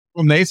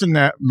Well,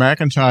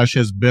 McIntosh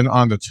has been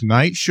on The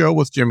Tonight Show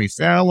with Jimmy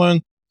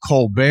Fallon,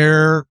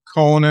 Colbert,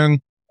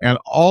 Conan, and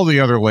all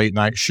the other late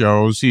night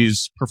shows.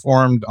 He's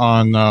performed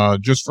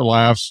on Just for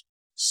Laughs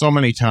so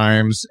many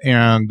times.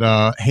 And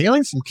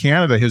hailing from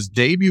Canada, his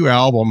debut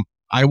album,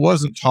 I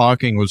Wasn't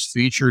Talking, was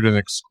featured in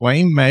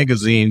Exclaim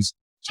Magazine's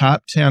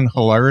Top 10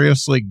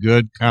 Hilariously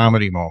Good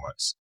Comedy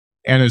Moments.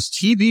 And his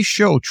TV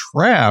show,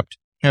 Trapped,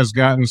 has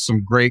gotten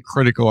some great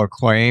critical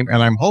acclaim,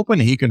 and I'm hoping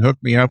he can hook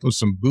me up with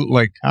some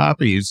bootleg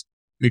copies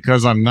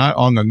because I'm not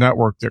on the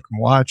network that can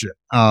watch it.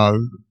 I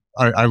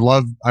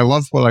love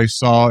what I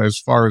saw as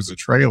far as the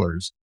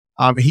trailers.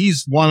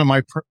 He's one of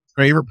my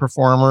favorite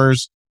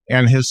performers,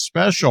 and his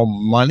special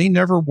Money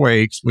Never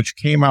Wakes, which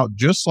came out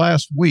just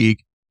last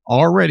week,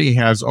 already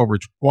has over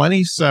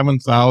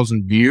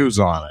 27,000 views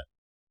on it,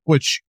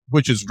 which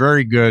is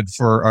very good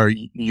for a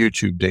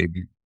YouTube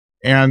debut.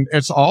 And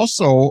it's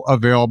also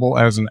available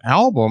as an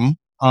album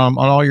on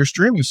all your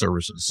streaming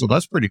services. So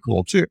that's pretty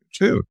cool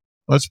too.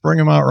 Let's bring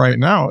him out right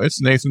now.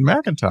 It's Nathan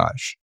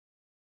McIntosh.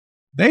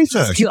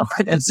 Nathan.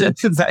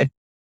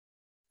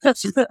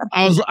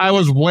 I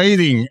was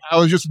waiting. I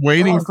was just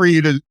waiting for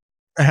you to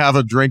have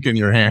a drink in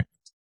your hand.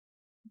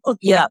 Oh,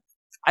 yeah.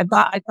 I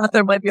thought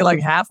there might be like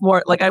half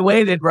more. Like I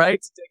waited,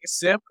 right, to take a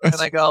sip, and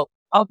I go,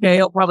 okay,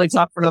 he'll probably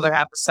talk for another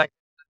half a second,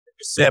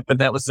 take a sip, and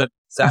that was it.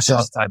 That's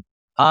last time.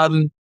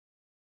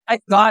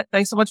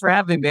 Thanks so much for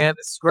having me, man.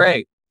 This is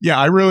great. Yeah,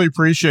 I really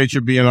appreciate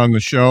you being on the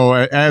show.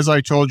 As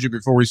I told you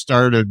before we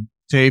started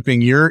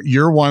taping,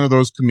 you're one of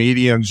those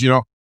comedians. You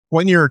know,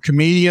 when you're a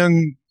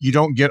comedian, you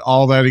don't get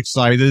all that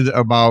excited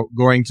about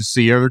going to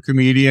see other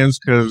comedians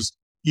because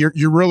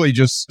you're really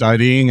just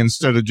studying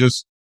instead of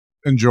just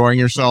enjoying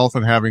yourself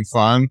and having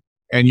fun.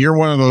 And you're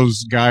one of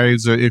those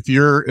guys that if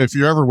you're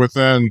ever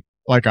within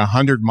like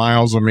 100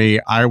 miles of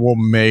me, I will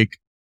make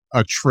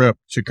a trip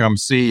to come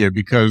see you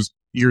because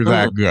you're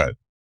that good.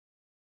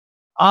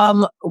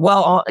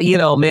 Well, you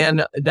know,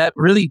 man, that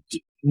really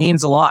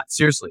means a lot.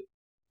 Seriously.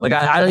 Like,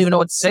 I don't even know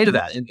what to say to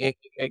that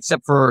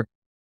except for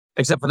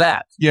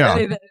that.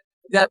 Yeah.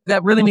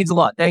 That really means a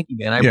lot. Thank you,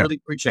 man. I really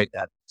appreciate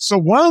that. So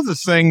one of the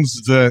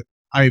things that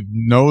I've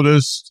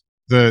noticed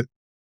that,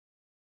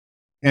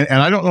 and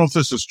I don't know if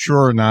this is true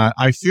or not,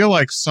 I feel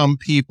like some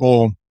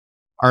people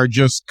are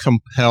just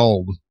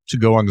compelled to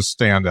go on to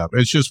stand up.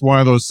 It's just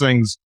one of those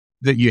things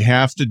that you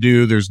have to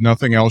do. There's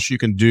nothing else you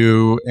can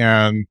do.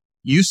 And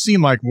you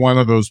seem like one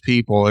of those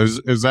people.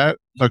 Is that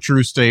a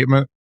true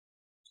statement?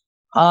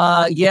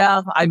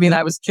 Yeah. I mean,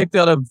 I was kicked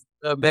out of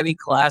many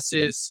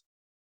classes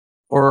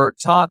for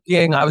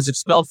talking. I was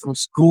expelled from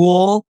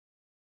school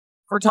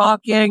for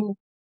talking.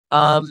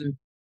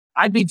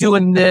 I'd be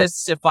doing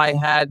this if I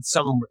had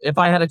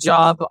a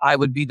job, I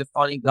would be the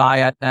funny guy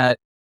at that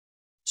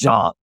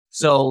job.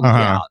 So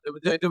yeah,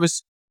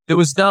 there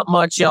was not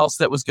much else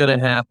that was going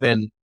to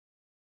happen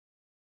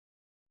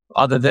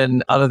other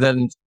than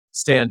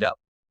stand up.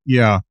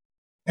 Yeah.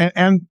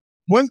 And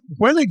when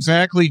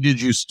exactly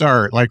did you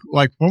start? Like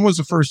when was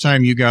the first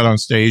time you got on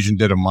stage and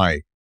did a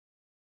mic?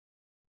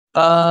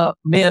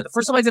 Man, the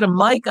first time I did a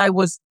mic, I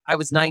was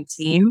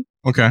 19.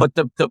 Okay. But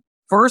the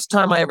first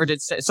time I ever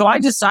did, so I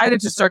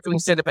decided to start doing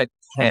stand up at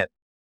 10.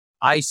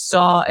 I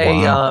saw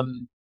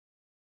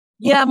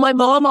my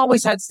mom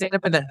always had stand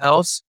up in the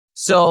house.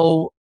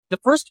 So the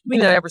first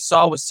comedian I ever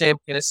saw was Sam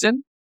Kinison,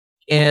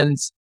 and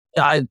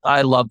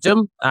I loved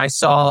him.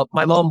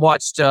 My mom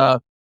watched,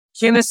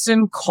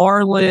 Kinison,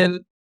 Carlin,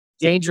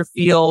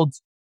 Dangerfield,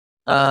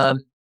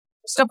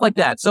 stuff like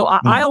that. So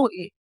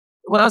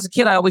when I was a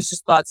kid, I always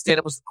just thought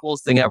stand-up was the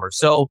coolest thing ever.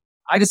 So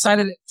I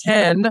decided at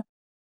 10,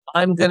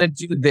 I'm going to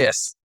do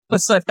this.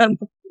 It's like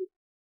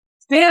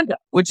stand-up,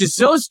 which is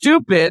so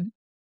stupid.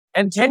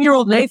 And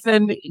 10-year-old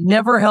Nathan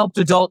never helped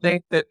adult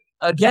Nathan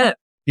again.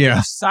 Yeah.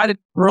 He decided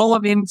to throw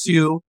him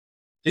into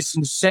this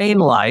insane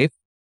life.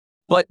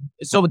 But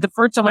so the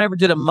first time I ever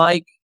did a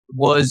mic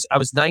I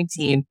was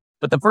 19.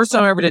 But the first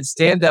time I ever did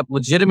stand up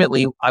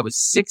legitimately, I was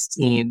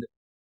 16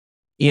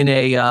 in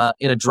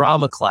a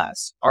drama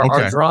class.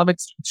 Our drama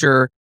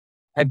teacher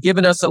had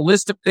given us a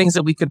list of things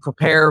that we could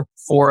prepare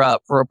for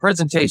a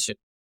presentation,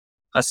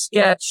 a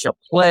sketch, a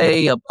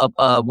play,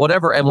 a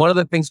whatever. And one of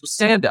the things was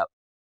stand up.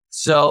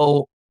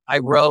 So I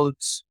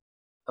wrote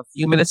a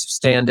few minutes of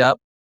stand up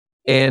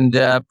and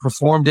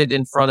performed it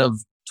in front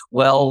of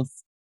 12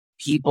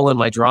 people in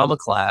my drama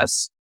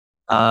class.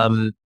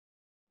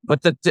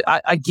 But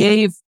I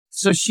gave.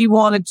 So she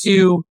wanted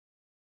to,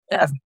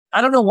 I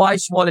don't know why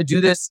she wanted to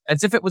do this,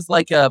 as if it was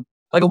like a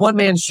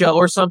one-man show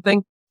or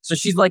something. So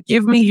she's like,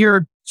 give me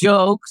your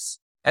jokes,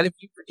 and if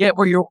you forget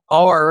where you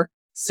are,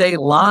 say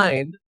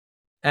line,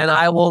 and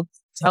I will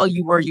tell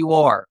you where you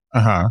are.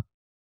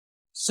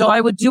 So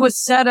I would do a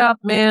setup,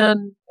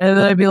 man, and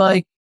then I'd be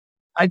like,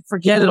 I'd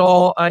forget it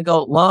all. I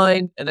go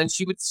line, and then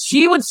she would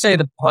say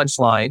the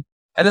punchline,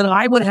 and then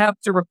I would have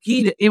to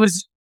repeat it. It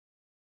was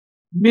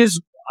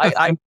miserable.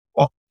 I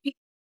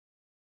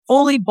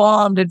fully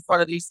bombed in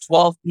front of these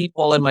 12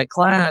 people in my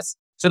class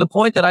to the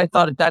point that I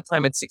thought at that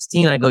time at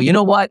 16, I go, you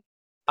know what?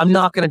 I'm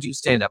not going to do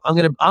stand up. I'm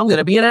going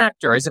to be an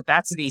actor, as if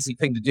that's an easy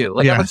thing to do.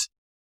 Like, Yeah.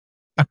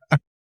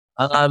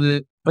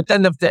 but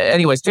then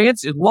anyways, to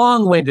answer,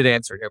 long-winded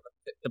answer here. But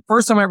the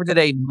first time I ever did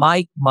a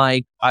mic,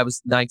 I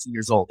was 19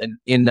 years old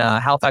in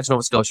Halifax,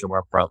 Nova Scotia, where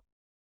I'm from.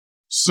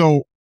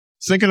 So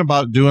thinking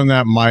about doing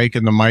that mic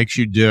and the mics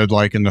you did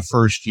like in the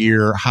first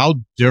year, how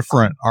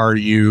different are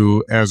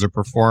you as a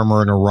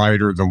performer and a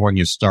writer than when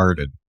you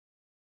started?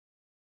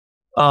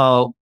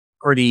 Oh,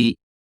 pretty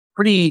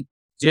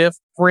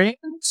different.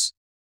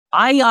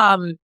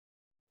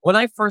 When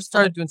I first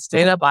started doing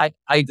stand up, I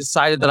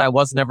decided that I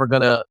was never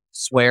gonna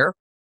swear.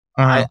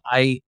 Uh-huh.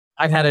 I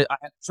had a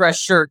dress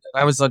shirt.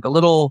 I was like a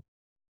little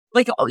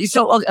when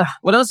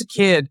I was a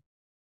kid,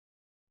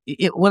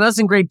 when I was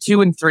in grade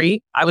 2 and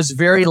 3, I was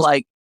very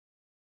like,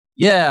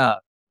 yeah,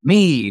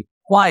 me,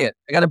 quiet.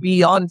 I got to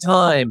be on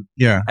time.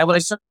 Yeah. And when I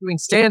started doing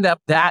stand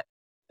up, that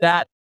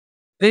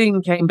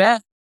thing came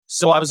back.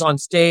 So I was on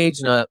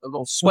stage in a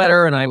little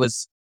sweater, and I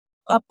was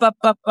up,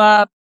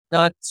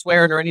 not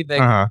swearing or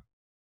anything.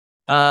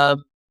 Uh-huh.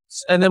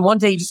 And then one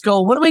day you just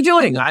go, what am I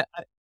doing?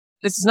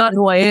 This is not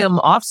who I am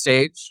off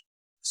stage.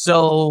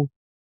 So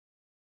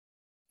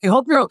I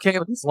hope you're okay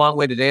with these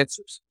long-winded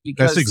answers.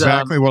 Because, that's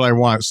exactly what I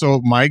want. So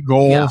my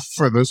goal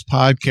for this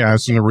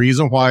podcast, and the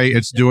reason why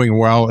it's doing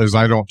well, is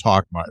I don't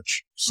talk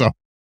much. So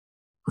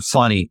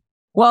funny.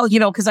 Well,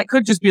 because I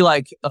could just be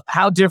like,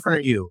 how different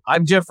are you?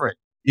 I'm different.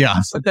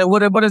 Yeah. But then what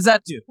does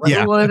that do?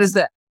 Yeah. What is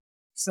that?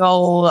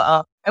 So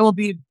I will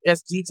be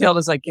as detailed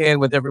as I can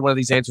with every one of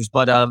these answers.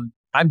 But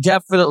I'm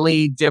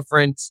definitely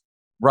different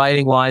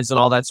writing-wise and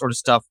all that sort of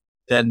stuff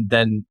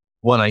than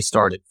when I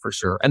started, for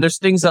sure. And there's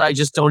things that I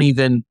just don't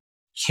even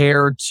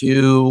care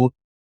to,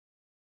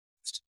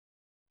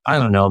 I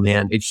don't know,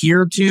 man,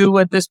 adhere to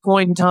at this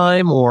point in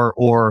time,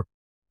 or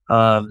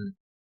again,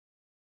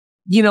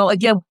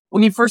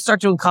 when you first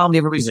start doing comedy,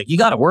 everybody's like, you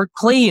got to work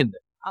clean.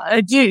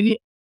 Do you?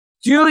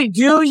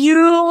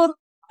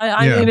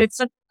 I mean,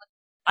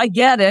 I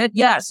get it.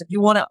 Yes, if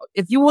you want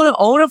to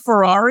own a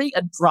Ferrari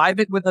and drive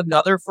it with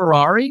another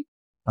Ferrari,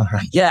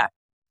 yeah,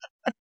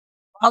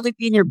 probably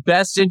be in your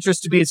best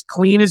interest to be as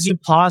clean as you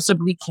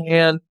possibly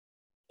can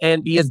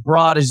and be as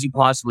broad as you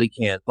possibly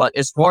can. But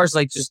as far as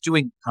like just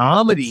doing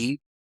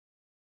comedy,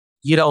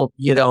 you don't.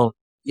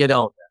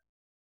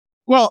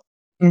 Well,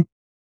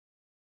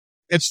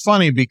 it's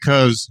funny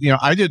because,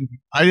 I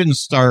didn't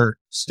start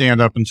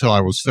stand up until I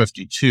was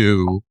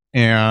 52,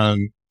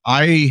 and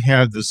I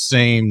had the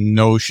same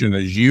notion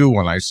as you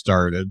when I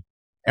started.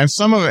 And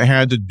some of it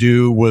had to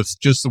do with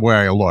just the way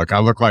I look. I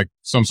look like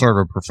some sort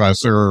of a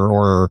professor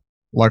or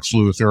Lex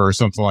Luthor or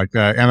something like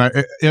that. And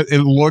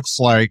it looks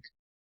like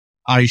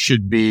I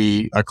should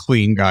be a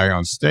clean guy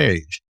on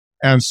stage.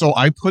 And so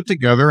I put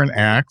together an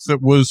act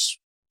that was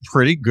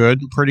pretty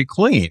good and pretty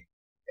clean.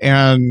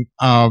 And,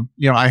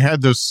 I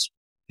had this,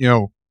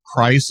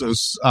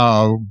 crisis,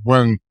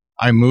 when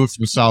I moved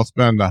from South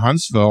Bend to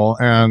Huntsville,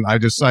 and I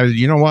decided,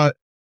 you know what?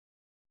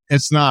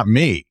 It's not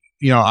me.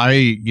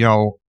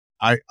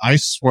 I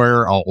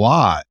swear a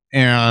lot,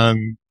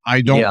 and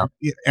I don't,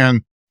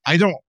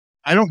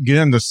 I don't get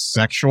into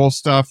sexual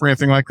stuff or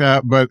anything like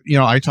that. But,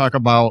 I talk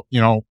about,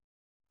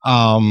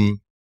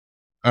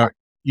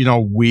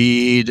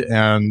 weed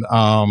and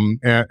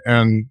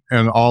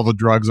all the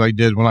drugs I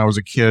did when I was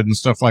a kid and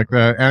stuff like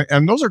that.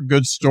 And those are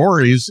good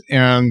stories,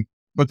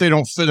 but they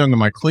don't fit into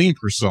my clean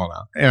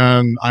persona.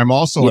 And I'm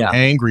also an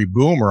angry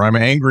boomer. I'm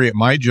angry at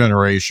my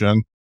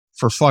generation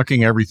for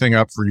fucking everything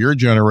up for your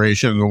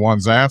generation and the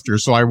ones after.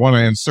 So I want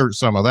to insert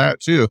some of that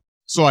too.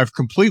 So I've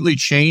completely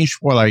changed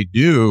what I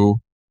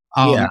do.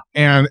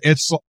 And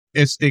it's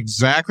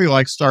exactly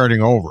like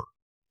starting over.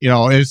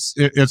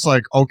 It's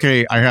like,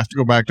 okay, I have to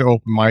go back to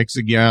open mics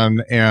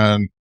again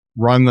and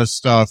run this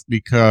stuff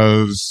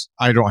because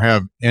I don't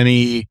have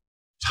any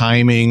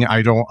timing.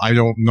 I don't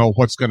know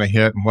what's going to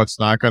hit and what's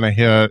not going to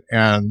hit.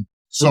 And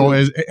so,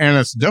 and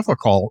it's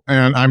difficult.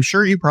 And I'm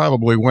sure you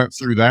probably went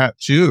through that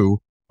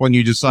too, when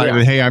you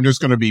decided, hey, I'm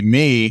just going to be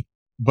me,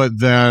 but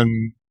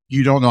then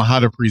you don't know how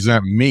to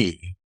present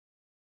me.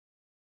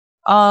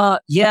 I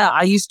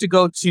used to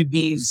go to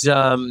these,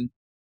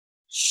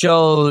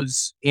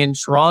 shows in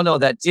Toronto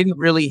that didn't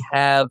really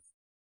have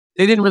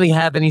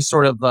any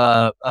sort of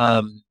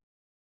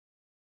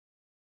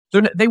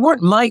they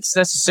weren't mics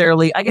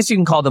necessarily. I guess you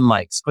can call them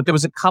mics, but there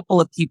was a couple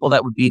of people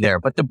that would be there,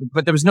 but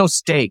there was no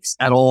stakes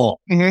at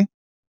all. Mm-hmm.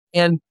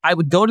 And I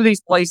would go to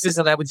these places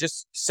and I would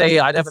just say,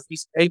 I'd have a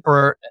piece of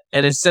paper,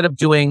 and instead of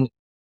doing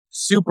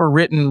super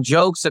written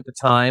jokes at the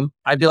time,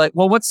 I'd be like,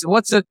 well, what's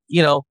a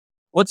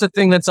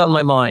thing that's on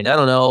my mind? I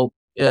don't know.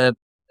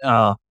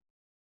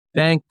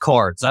 Bank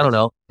cards. I don't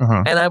know.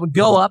 Uh-huh. And I would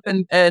go up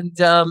and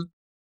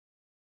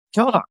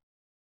talk.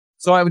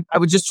 So I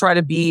would just try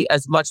to be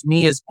as much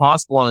me as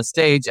possible on a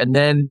stage, and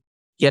then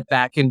get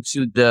back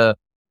into the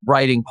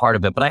writing part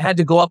of it. But I had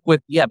to go up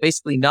with,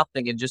 basically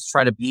nothing and just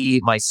try to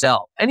be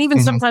myself. And even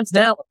sometimes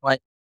now,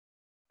 like,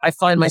 I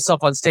find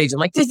myself on stage. I'm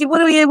like,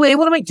 what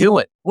am I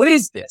doing? What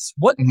is this?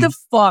 What the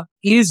fuck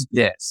is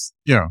this?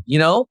 Yeah.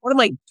 What am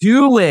I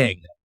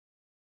doing?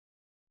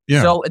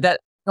 Yeah. So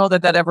that know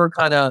that ever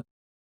kind of,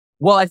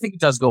 well, I think it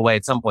does go away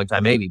at some point in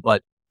time, maybe,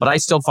 but I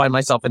still find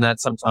myself in that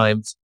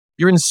sometimes.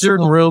 You're in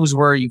certain rooms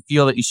where you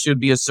feel that you should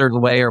be a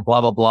certain way or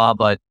blah, blah, blah,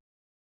 but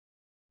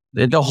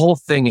the whole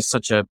thing is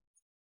such a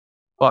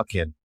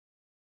fucking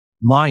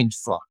mind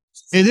fuck.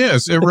 It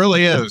is. It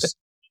really is.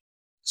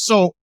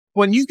 So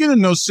when you get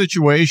in those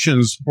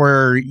situations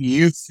where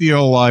you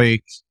feel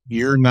like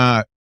you're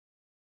not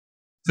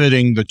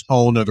fitting the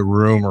tone of the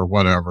room or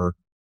whatever,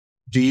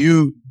 do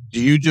you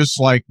just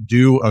like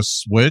do a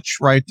switch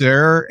right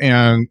there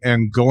and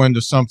go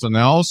into something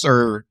else,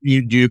 or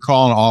do you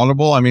call an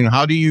audible? I mean,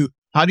 how do you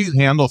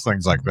handle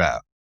things like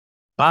that?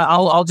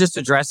 I'll just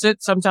address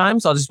it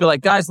sometimes. I'll just be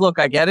like, guys, look,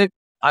 I get it.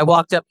 I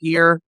walked up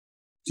here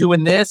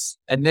doing this,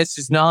 and this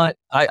is not,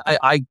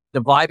 the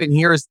vibe in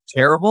here is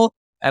terrible,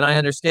 and I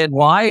understand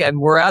why, and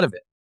we're out of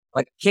it.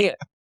 Like, I can't.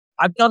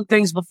 I've done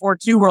things before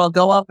too where I'll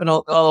go up and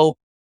I'll go,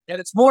 and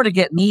it's more to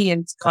get me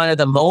in kind of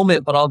the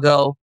moment, but I'll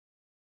go,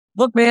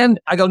 look, man,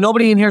 I go,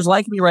 nobody in here is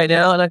liking me right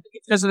now, and I think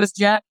it's because of this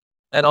jacket,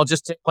 and I'll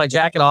just take my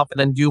jacket off and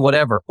then do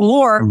whatever.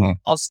 Or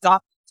I'll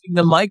stop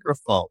the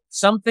microphone,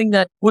 something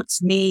that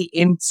puts me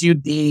into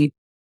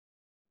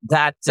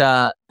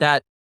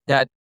that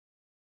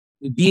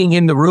being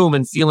in the room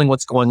and feeling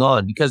what's going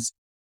on. Because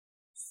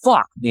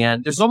fuck,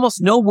 man, there's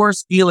almost no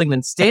worse feeling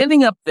than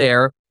standing up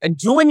there and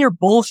doing your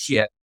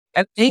bullshit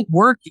and it ain't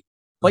working,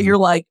 but you're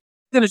like,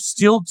 I'm gonna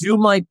still do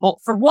my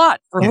for what?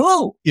 For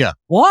who? Yeah.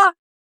 What?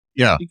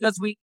 Yeah. Because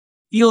we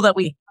feel that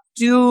we have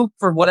to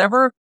for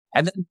whatever,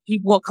 and then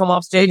people will come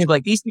off stage and be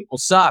like, these people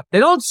suck. They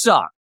don't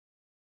suck.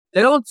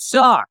 They don't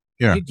suck.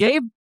 Yeah. You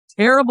gave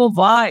terrible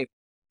vibe.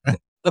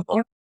 The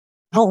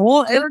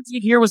whole energy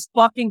here was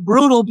fucking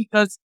brutal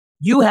because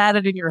you had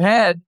it in your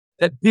head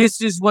that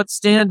this is what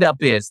stand-up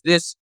is.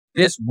 This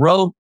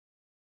rote,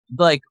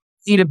 like,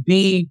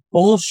 C2B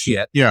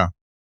bullshit. Yeah.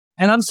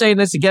 And I'm saying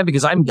this again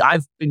because I've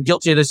been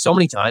guilty of this so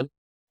many times.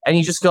 And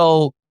you just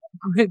go,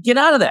 get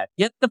out of that.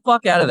 Get the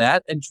fuck out of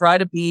that and try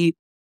to be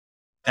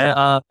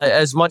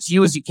as much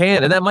you as you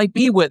can. And that might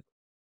be with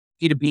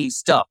C2B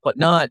stuff, but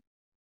not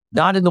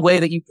in the way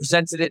that you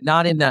presented it,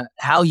 not in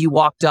how you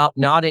walked up,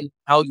 not in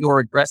how you're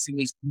addressing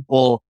these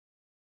people.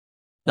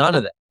 None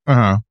of that.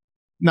 Uh-huh.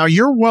 Now,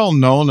 you're well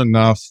known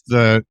enough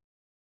that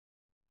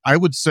I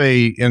would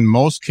say in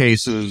most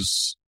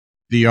cases,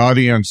 the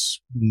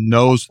audience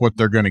knows what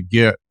they're going to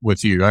get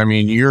with you. I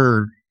mean,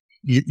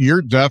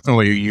 you're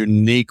definitely a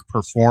unique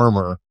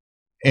performer,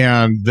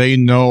 and they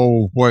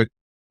know what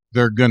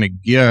they're going to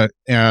get.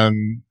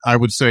 And I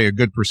would say a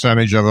good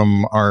percentage of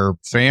them are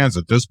fans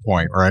at this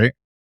point, right?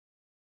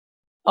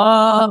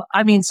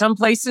 I mean, some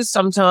places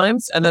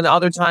sometimes, and then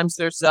other times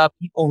there's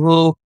people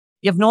who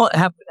you have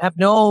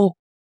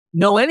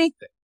no anything.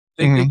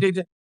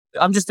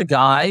 I'm just a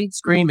guy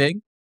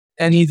screaming,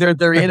 and either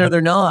they're in or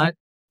they're not.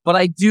 But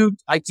I do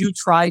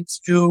try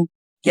to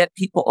get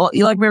people.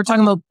 Like we were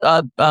talking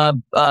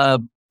about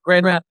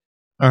Grand Rapids,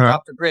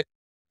 Dr. Grit,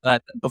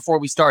 before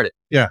we started.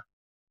 Yeah,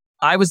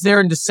 I was there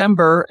in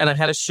December, and I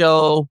had a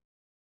show.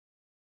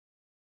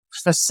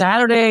 The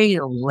Saturday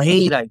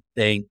late, I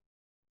think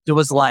there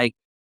was like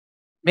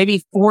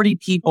maybe 40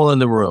 people in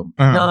the room.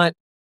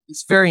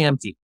 It's very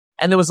empty.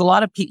 And there was a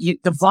lot of people.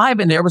 The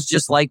vibe in there was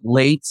just like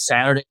late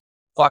Saturday,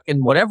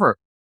 fucking whatever.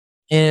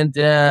 And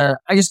I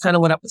just kind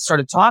of went up and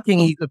started talking.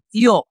 And you could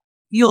feel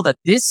that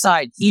this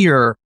side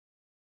here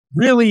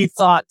really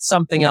thought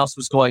something else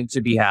was going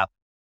to be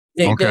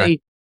happening.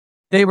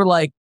 They were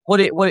like, what?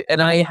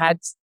 And I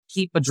had to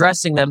keep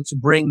addressing them to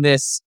bring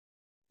this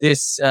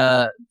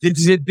in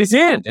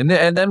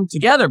and them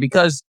together,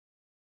 because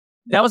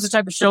that was the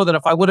type of show that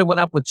if I would have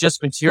went up with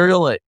just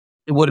material, it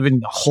would have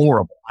been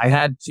horrible. I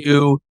had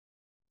to,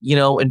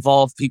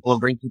 involve people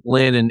and bring people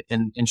in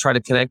and try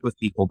to connect with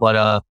people.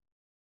 But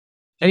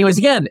anyways,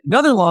 again,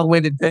 another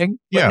long-winded thing.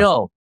 But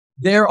no,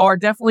 there are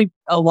definitely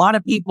a lot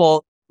of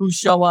people who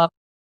show up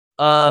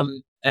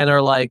and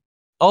are like,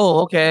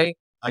 oh, okay,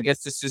 I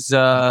guess this is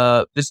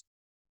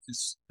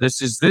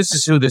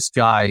who this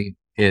guy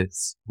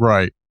is.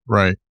 Right.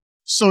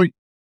 So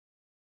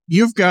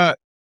you've got,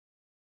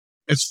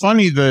 it's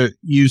funny that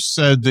you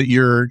said that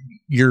you're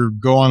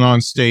going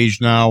on stage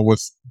now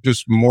with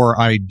just more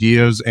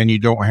ideas and you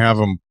don't have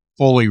them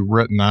fully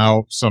written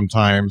out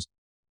sometimes,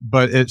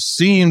 but it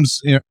seems,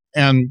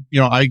 and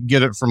I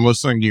get it from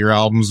listening to your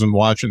albums and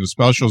watching the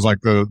specials,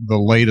 like the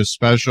latest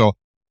special.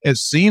 It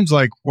seems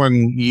like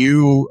when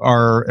you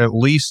are at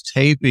least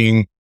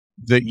taping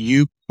that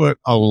you put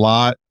a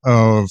lot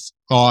of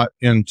thought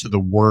into the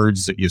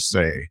words that you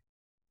say.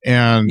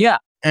 And yeah.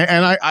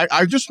 And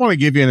I just want to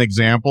give you an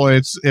example.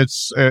 It's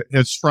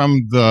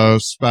from the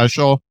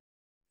special.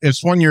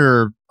 It's when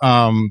you're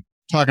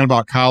talking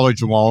about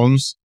college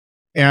loans,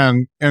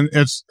 and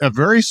it's a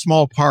very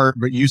small part,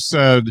 but you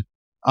said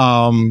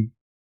I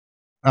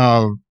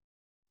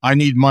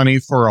need money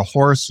for a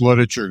horse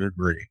literature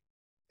degree,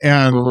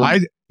 and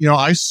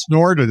I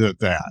snorted at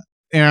that,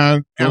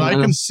 and I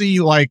can see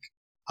like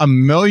a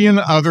million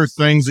other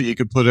things that you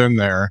could put in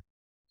there.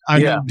 I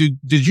mean,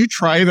 did you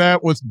try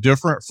that with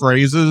different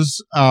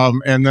phrases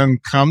and then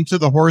come to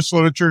the horse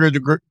literature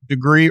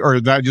degree, or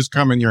did that just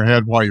come in your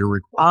head while you're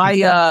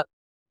recording?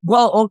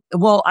 Well,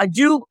 I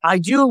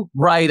do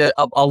write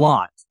a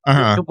lot.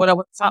 What I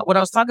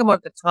was talking about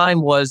at the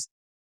time was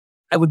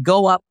I would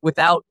go up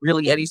without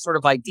really any sort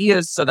of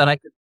ideas so that I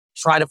could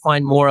try to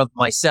find more of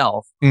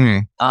myself.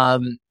 And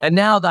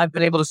now that I've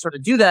been able to sort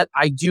of do that,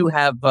 I do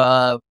have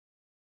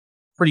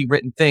pretty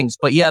written things.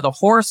 But yeah, the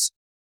horse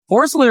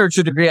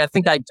literature degree, I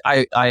think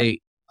I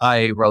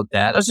wrote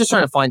that. I was just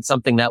trying to find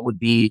something that would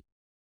be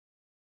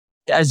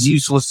as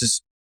useless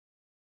as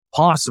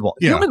possible.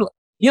 Yeah.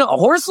 A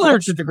horse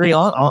literature degree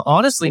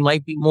honestly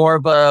might be more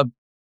of a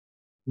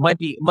might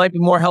be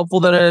more helpful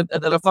than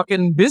a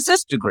fucking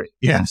business degree.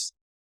 Yes,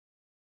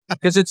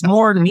 because it's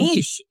more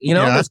niche.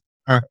 Yeah.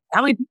 How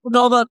many people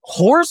know about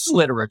horse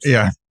literature?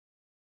 Yeah,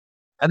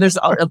 and there's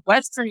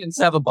Westrians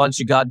have a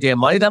bunch of goddamn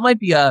money. That might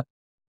be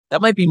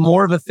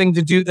more of a thing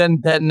to do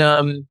than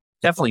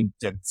definitely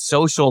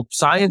social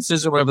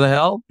sciences or whatever the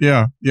hell.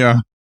 Yeah.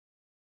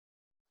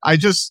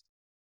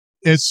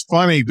 It's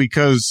funny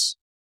because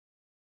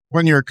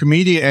when you're a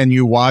comedian and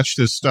you watch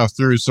this stuff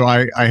through, so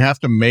I have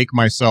to make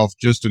myself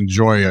just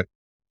enjoy it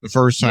the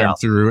first time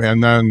through,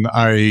 and then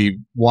I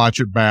watch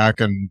it back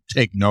and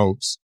take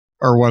notes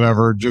or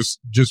whatever,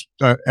 just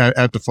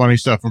at the funny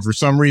stuff. And for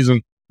some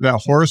reason,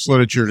 that horse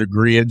literature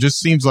degree, it just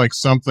seems like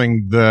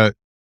something that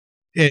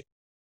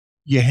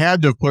you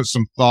had to put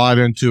some thought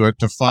into it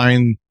to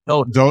find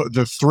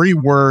the three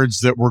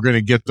words that were going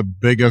to get the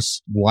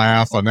biggest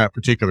laugh on that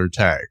particular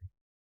tag.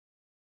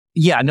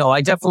 Yeah, no,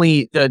 I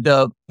definitely there's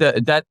a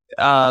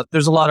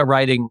lot of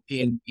writing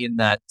in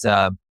that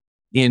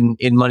in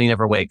Money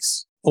Never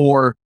Wakes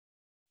for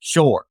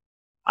sure.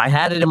 I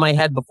had it in my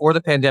head before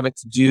the pandemic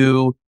to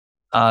do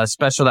a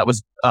special that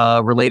was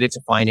related to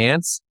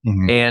finance,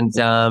 and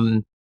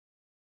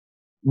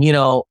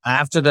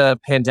after the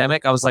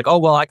pandemic, I was like, oh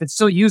well, I could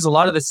still use a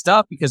lot of this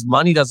stuff because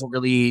money doesn't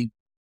really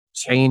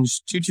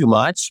change too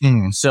much.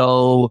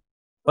 So.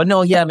 But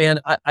no, yeah, man,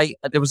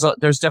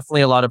 there's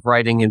definitely a lot of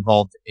writing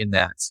involved in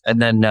that.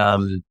 And then,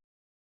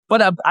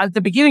 but at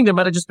the beginning, there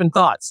might have just been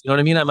thoughts. You know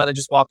what I mean? I might have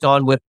just walked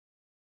on with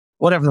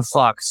whatever the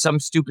fuck, some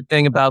stupid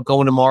thing about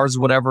going to Mars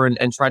or whatever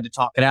and tried to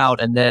talk it out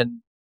and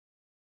then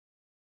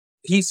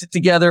piece it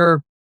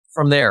together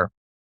from there.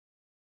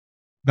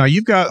 Now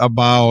you've got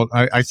about,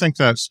 I think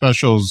that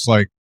special is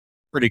like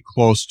pretty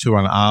close to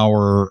an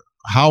hour.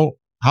 How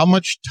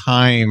much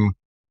time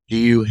do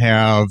you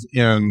have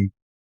in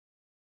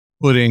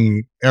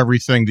putting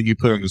everything that you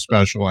put in the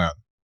special in?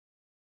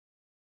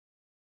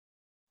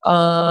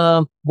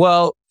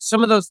 Well,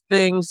 some of those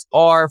things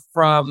are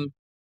from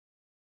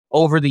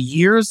over the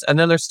years, and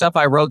then there's stuff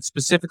I wrote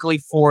specifically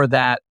for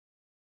that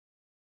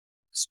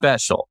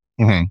special.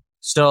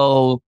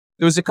 So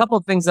there was a couple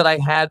of things that I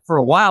had for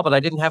a while, but I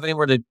didn't have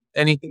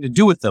anything to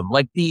do with them.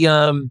 Like the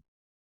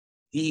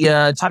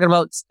talking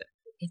about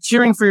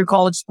cheering for your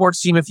college sports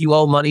team if you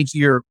owe money to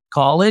your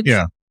college.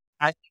 Yeah.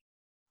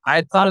 I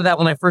had thought of that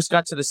when I first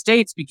got to the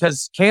States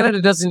because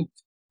Canada doesn't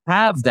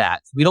have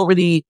that.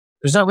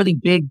 There's not really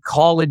big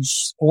college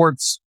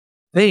sports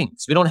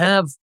things. We don't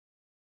have,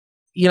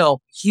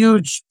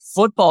 huge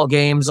football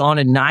games on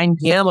at 9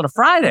 p.m. on a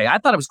Friday. I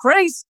thought it was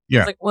crazy. Yeah.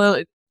 It's like, well,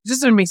 it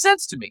just didn't make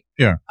sense to me.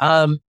 Yeah.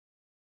 And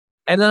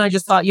then I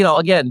just thought,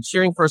 again,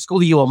 cheering for a school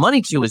that you owe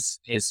money to is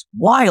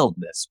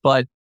wildness.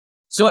 But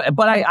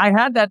I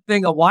had that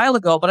thing a while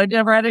ago, but I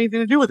never had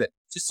anything to do with it.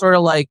 Just sort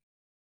of like,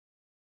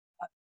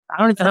 I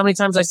don't even know how many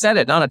times I said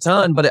it, not a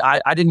ton, but I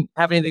didn't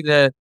have I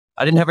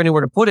didn't have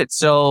anywhere to put it.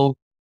 So,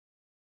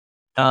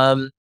 I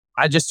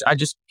just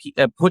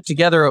put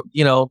together,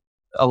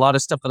 a lot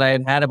of stuff that I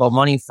had about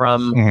money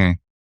from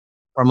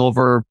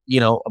over,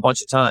 a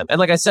bunch of time. And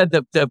like I said,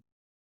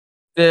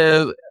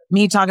 the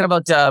me talking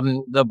about,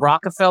 the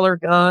Rockefeller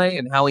guy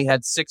and how he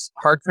had 6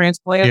 heart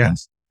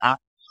transplants. Yeah.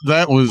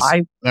 That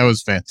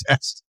was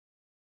fantastic.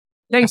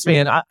 Thanks,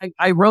 man.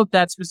 I wrote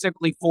that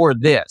specifically for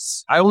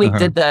this. I only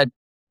did that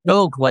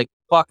joke like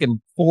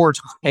fucking 4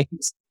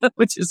 times,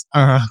 which is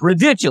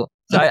ridiculous.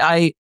 But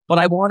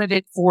I wanted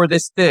it for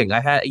this thing.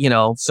 I had,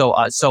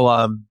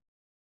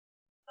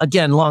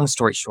 again, long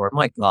story short,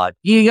 my God,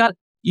 you got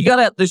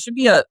there should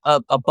be a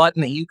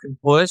button that you can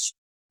push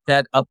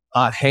that a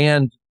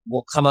hand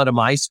will come out of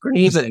my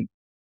screen and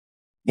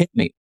hit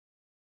me.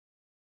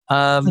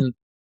 Either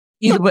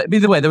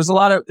way, there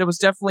was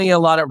definitely a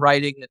lot of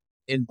writing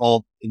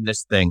involved in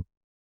this thing.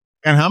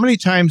 And how many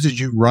times did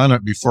you run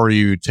it before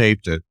you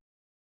taped it?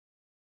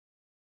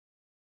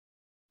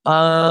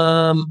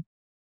 The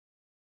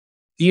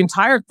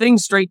entire thing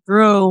straight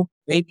through,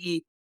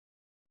 maybe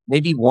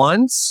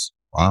once.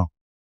 Wow.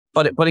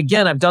 But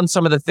again, I've done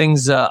some of the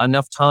things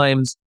enough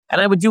times,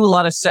 and I would do a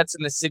lot of sets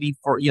in the city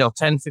for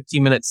 10,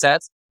 15 minute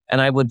sets, and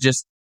I would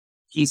just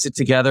piece it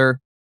together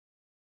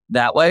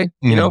that way,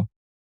 so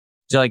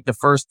like the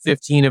first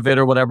 15 of it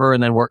or whatever,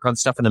 and then work on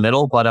stuff in the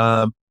middle.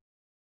 But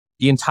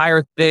the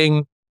entire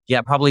thing,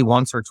 yeah, probably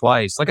once or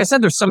twice. Like I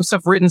said, there's some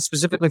stuff written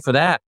specifically for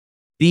that.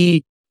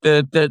 The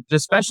the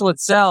special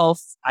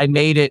itself, I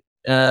made it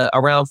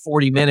around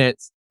 40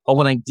 minutes, but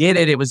when I did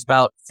it, it was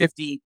about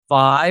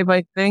 55,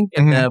 I think,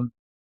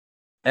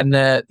 and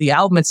the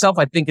album itself,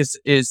 I think,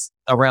 is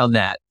around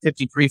that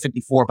 53,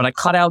 54. But I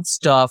cut out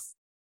stuff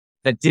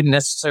that didn't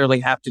necessarily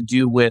have to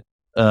do with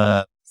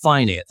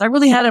finance. I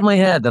really had it in my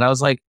head that I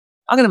was like,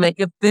 I'm gonna make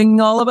a thing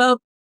all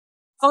about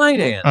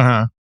finance.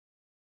 Uh-huh.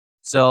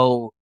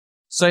 So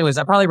anyways,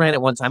 I probably ran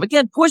it one time.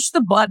 Again, push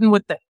the button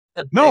with the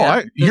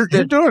No, you're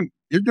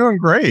doing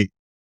great.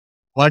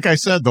 Like I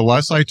said, the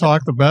less I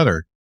talk, the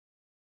better.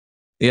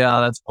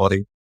 Yeah, that's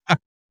funny.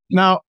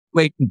 Now,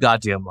 Wait,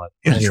 goddamn much.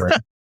 Anyway.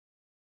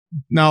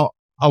 now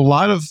a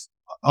lot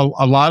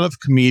of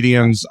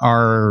comedians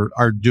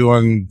are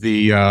doing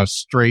the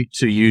straight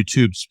to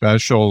YouTube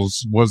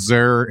specials. Was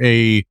there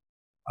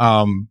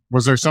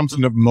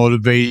something that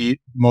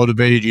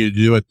motivated you to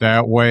do it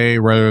that way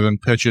rather than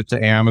pitch it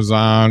to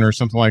Amazon or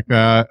something like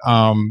that?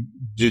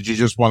 Did you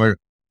just want to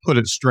put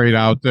it straight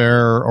out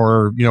there,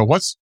 or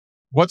what's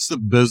the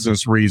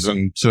business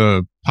reason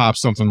to pop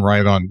something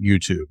right on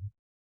YouTube?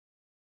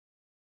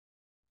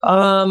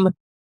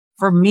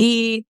 For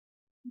me,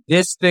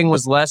 this thing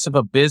was less of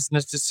a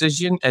business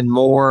decision and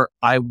more,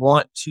 I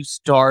want to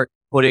start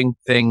putting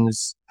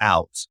things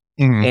out.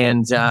 Mhm.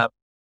 And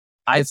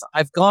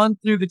I've gone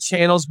through the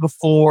channels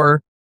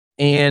before,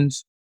 and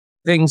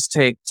things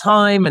take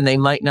time and they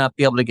might not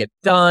be able to get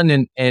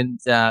done, and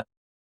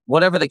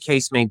whatever the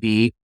case may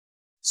be.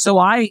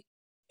 So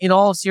in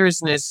all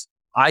seriousness,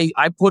 I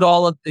put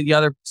all of the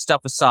other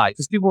stuff aside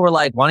because people were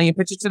like, why don't you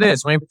pitch it to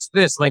this? Why don't you pitch it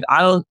to this? Like,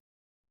 I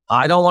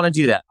don't want to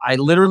do that. I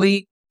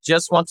literally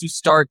just want to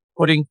start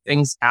putting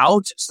things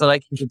out so that I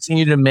can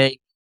continue to make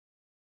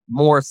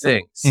more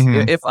things.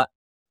 Mhm. If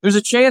there's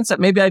a chance that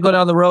maybe I go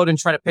down the road and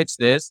try to pitch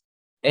this,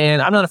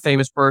 and I'm not a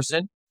famous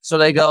person, so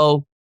they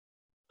go,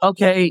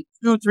 okay,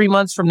 2 or 3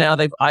 months from now,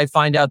 I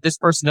find out this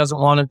person doesn't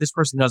want it, this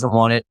person doesn't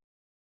want it,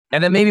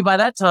 and then maybe by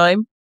that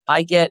time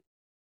I get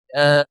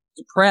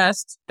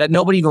depressed that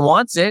nobody even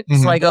wants it.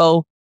 Mhm. So I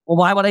go, well,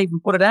 why would I even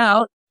put it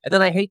out? And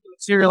then I hate the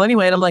material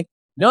anyway, and I'm like,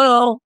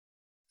 no,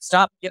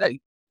 stop,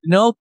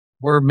 nope.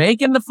 We're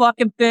making the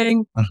fucking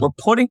thing. Uh-huh. We're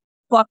putting the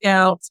fuck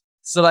out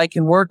so that I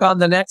can work on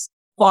the next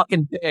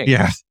fucking thing.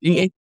 Yeah.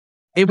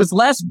 It was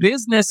less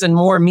business and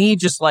more me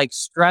just like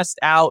stressed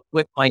out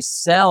with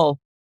myself.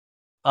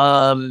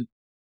 God,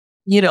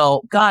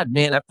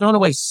 man, I've thrown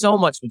away so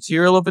much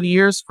material over the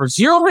years for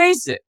zero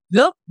reason.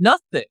 Nope,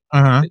 nothing.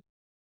 Uh-huh.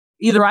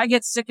 Either I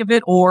get sick of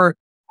it or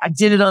I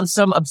did it on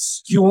some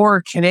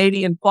obscure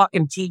Canadian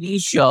fucking TV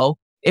show.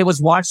 It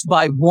was watched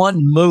by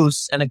one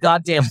moose and a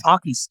goddamn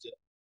hockey stick.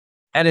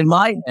 And in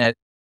my head,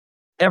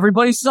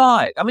 everybody saw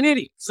it. I'm an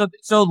idiot. So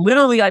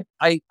literally,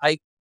 I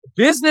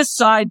business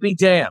side be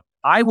damned.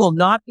 I will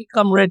not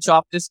become rich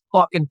off this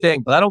fucking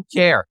thing, but I don't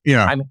care.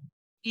 Yeah. I'm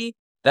happy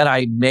that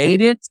I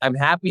made it. I'm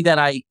happy that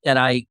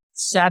I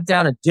sat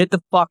down and did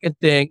the fucking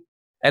thing,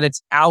 and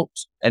it's out.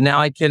 And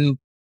now I can,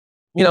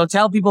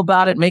 tell people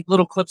about it, make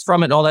little clips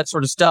from it, and all that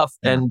sort of stuff,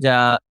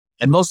 Yeah.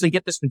 and mostly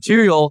get this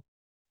material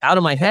out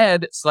of my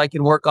head so I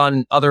can work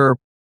on other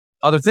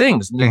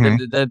things,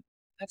 Mhm. the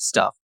next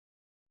stuff.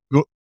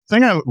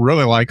 Thing I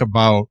really like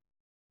about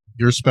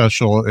your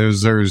special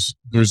is there's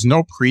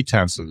no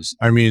pretenses.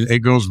 I mean, it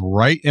goes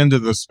right into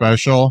the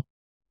special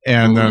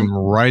and then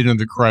right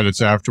into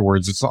credits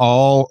afterwards. It's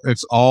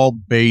all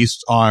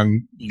based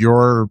on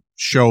your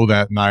show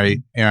that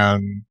night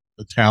and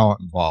the talent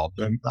involved.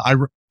 And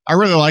I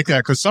really like that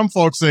because some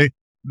folks,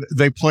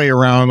 they play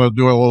around, they'll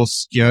do a little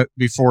skit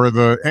before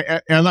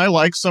and I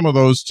like some of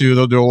those too.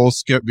 They'll do a little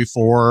skit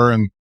before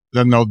and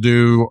then they'll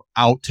do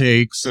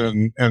outtakes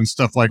and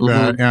stuff like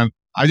that. And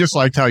I just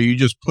liked how you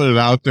just put it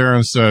out there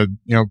and said,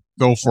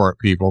 go for it,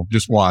 people.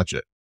 Just watch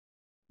it.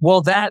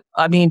 Well, I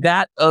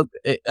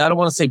don't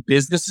want to say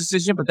business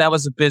decision, but that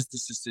was a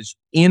business decision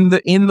in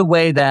the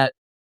way that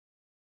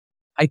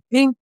I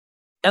think,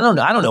 I don't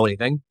know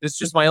anything. It's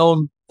just my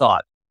own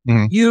thought.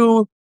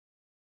 Mhm.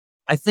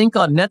 I think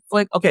on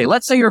Netflix, okay,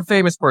 let's say you're a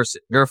famous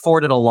person. You're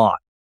afforded a lot.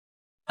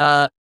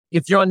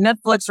 If you're on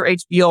Netflix or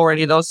HBO or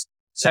any of those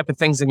type of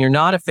things and you're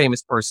not a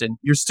famous person,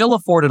 you're still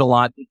afforded a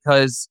lot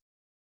because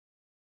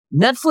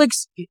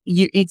Netflix,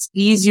 it's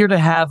easier to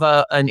have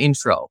an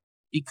intro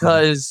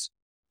because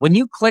when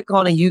you click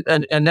on a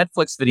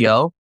Netflix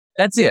video,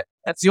 that's it.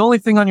 That's the only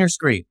thing on your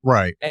screen.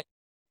 Right.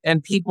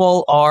 And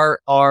people are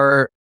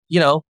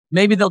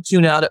maybe they'll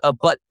tune out,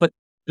 but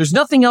there's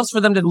nothing else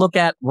for them to look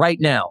at right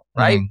now,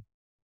 right?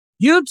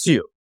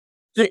 YouTube,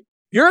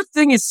 your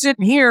thing is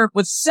sitting here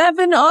with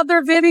 7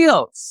 other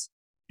videos.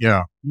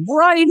 Yeah.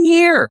 Right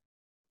here.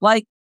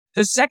 Like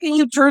the second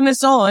you turn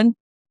this on,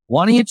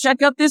 why don't you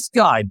check out this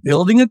guy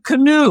building a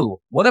canoe?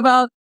 What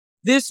about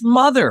this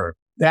mother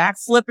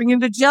backflipping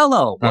into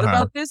Jell-O? What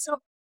about this?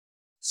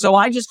 So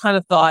I just kind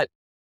of thought,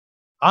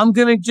 I'm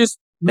going to just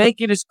make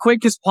it as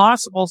quick as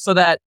possible so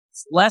that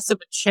it's less of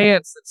a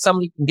chance that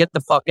somebody can get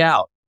the fuck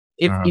out.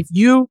 If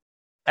you,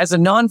 as a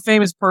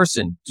non-famous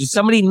person, does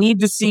somebody need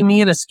to see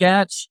me in a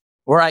sketch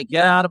where I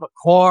get out of a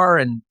car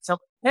and tell,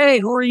 hey,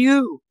 who are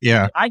you?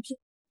 Yeah.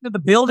 to the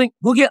building.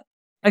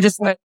 I just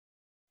went,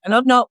 and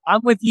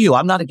I'm with you.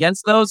 I'm not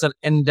against those.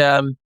 And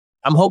I'm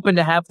hoping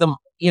to have them,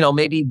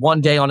 maybe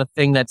one day on a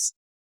thing that's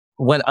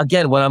when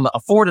I'm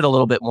afforded a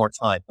little bit more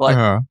time.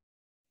 But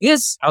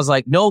yes, I was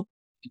like, nope,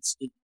 it's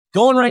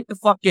going right the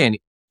fuck in.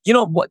 You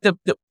know what?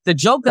 The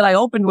joke that I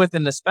opened with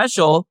in the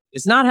special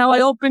is not how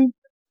I opened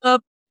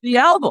the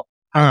album.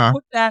 I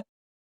put that at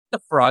the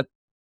front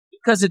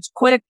because it's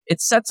quick.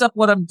 It sets up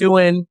what I'm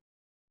doing,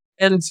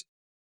 and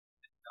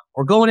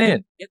we're going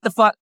in. Get the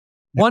fuck.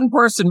 One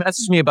person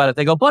messaged me about it.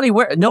 They go, buddy,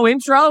 where? No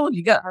intro?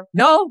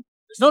 No,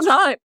 there's no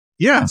time.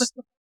 Yeah.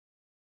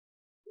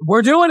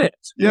 We're doing it.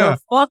 Yeah.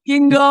 We're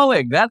fucking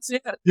going. That's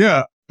it.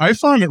 Yeah. I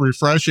found it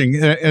refreshing.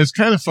 It's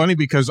kind of funny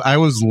because I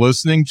was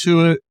listening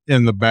to it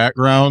in the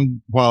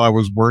background while I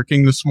was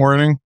working this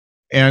morning,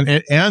 and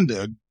it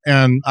ended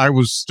and I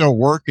was still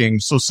working.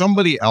 So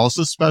somebody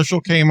else's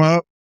special came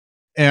up,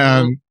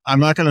 and I'm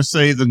not going to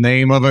say the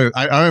name of it.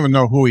 I don't even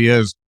know who he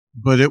is,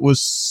 but it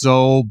was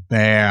so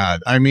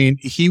bad. I mean,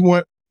 he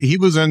was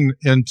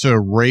into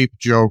rape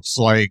jokes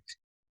like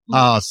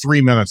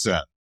 3 minutes in.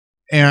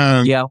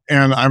 And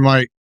I'm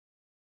like,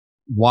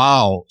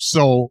 wow.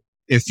 So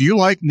if you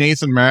like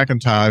Nathan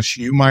McIntosh,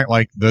 you might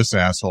like this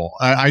asshole.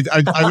 I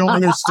don't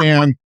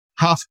understand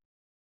how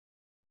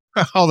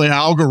the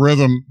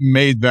algorithm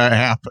made that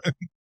happen.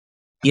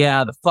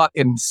 Yeah, the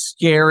fucking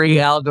scary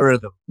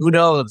algorithm. Who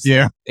knows?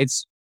 Yeah.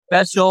 It's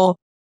special.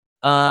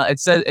 It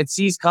says it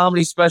sees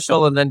comedy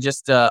special and then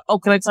just can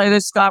I tell you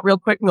this, Scott, real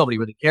quick? Nobody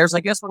really cares.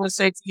 I guess I'm gonna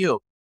say it to you.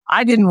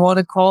 I didn't want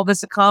to call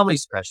this a comedy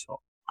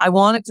special. I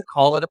wanted to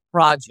call it a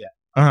project.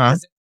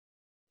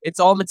 It's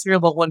all material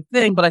about one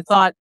thing, but I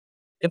thought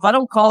if I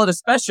don't call it a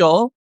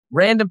special,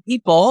 random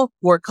people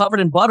who are covered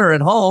in butter at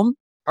home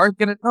aren't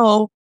gonna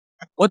know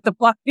what the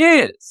fuck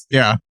it is.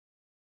 Yeah.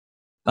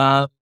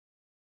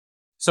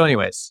 So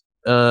anyways,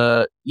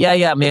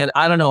 yeah, man,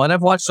 I don't know. And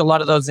I've watched a lot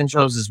of those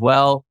intros as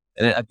well.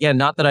 And again,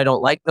 not that I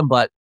don't like them,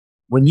 but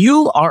when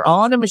you are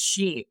on a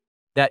machine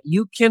that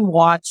you can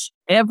watch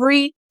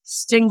every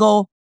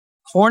single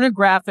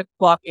pornographic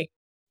fucking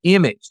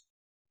image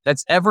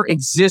that's ever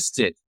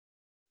existed,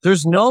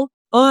 there's no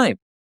time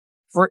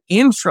for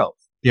intros.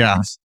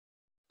 Yeah.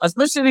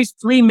 Especially these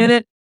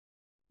 3-minute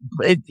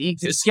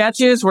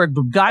sketches where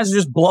guys are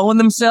just blowing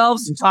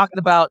themselves and talking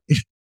about,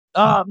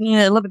 oh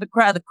man, look at the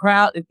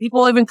crowd. And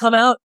people even come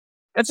out.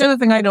 That's the other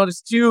thing I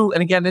noticed too.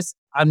 And again,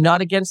 I'm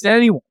not against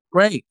anyone.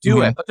 Great,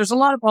 do it. But there's a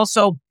lot of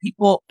also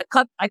people.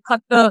 I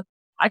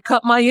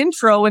cut my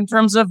intro in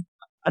terms of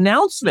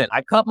announcement.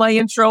 I cut my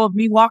intro of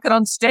me walking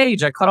on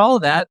stage. I cut all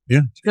of that.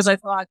 Yeah. Because I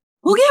thought,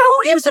 who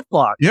gives a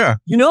fuck? Yeah.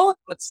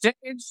 But stage,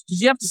 did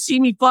you have to see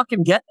me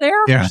fucking get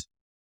there? Yeah.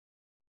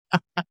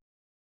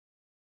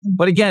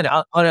 But again,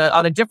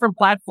 on a different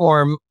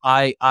platform,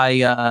 I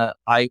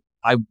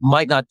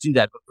might not do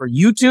that. But for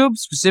YouTube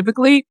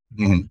specifically,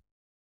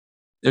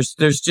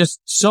 there's just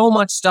so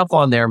much stuff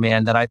on there,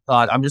 man, that I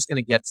thought I'm just going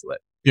to get to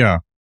it. Yeah.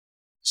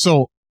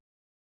 So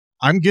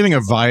I'm getting a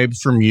vibe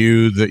from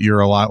you that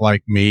you're a lot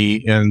like me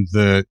in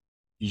that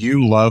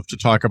you love to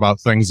talk about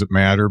things that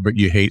matter, but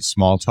you hate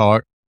small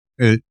talk.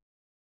 It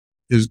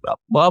is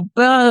well,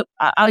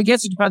 I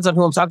guess it depends on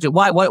who I'm talking to.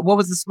 Why? What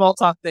was the small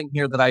talk thing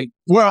here that I?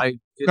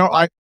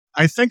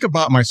 I think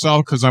about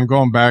myself because I'm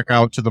going back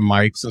out to the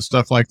mics and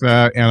stuff like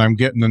that, and I'm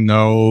getting to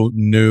know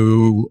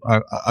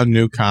a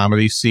new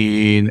comedy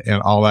scene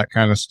and all that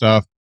kind of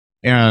stuff.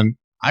 And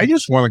I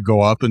just want to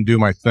go up and do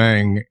my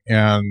thing,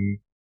 and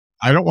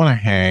I don't want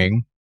to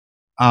hang.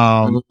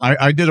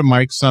 I did a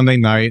mic Sunday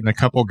night, and a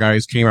couple of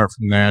guys came out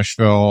from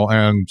Nashville,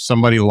 and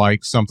somebody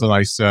liked something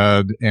I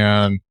said,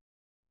 and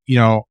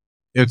I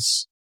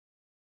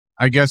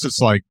guess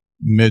it's like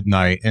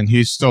midnight, and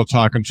he's still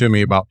talking to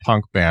me about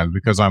punk band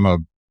because I'm a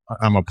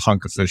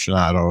punk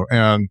aficionado,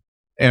 and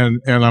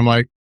I'm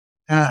like,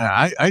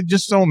 I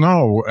just don't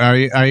know.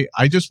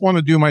 I just want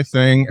to do my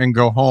thing and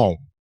go home.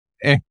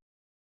 And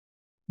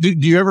do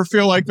you ever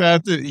feel like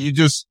that you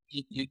just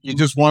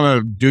want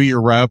to do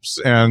your reps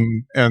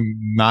and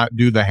not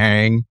do the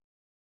hang?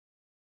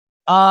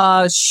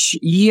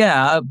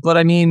 Yeah, but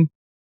I mean,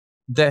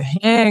 the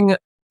hang,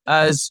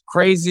 as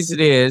crazy as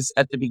it is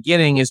at the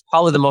beginning, is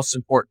probably the most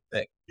important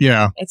thing.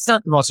 Yeah, it's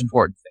not the most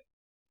important thing.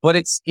 But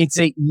it's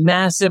a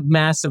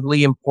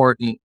massively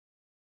important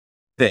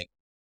thing.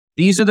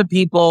 These are the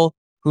people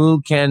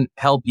who can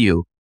help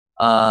you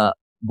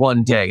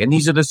one day. And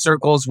these are the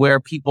circles where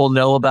people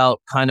know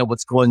about kind of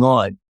what's going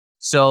on.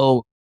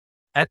 So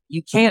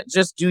you can't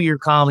just do your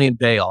comedy and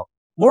bail.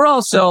 We're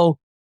also,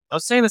 I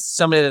was saying this to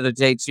somebody the other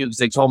day too, because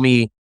they told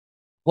me,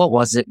 what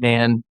was it,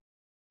 man?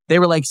 They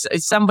were like,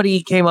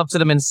 somebody came up to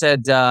them and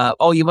said,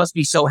 oh, you must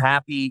be so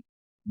happy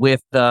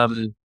with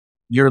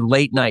your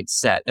late night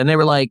set. And they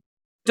were like,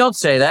 don't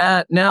say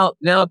that. Now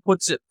it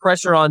puts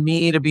pressure on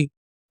me to be,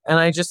 and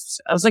I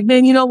was like,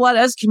 man, you know what?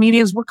 As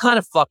comedians, we're kind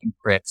of fucking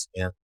pricks,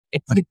 man.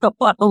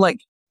 Like,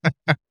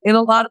 in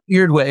a lot of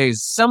weird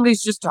ways,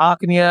 somebody's just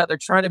talking to you. They're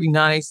trying to be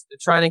nice. They're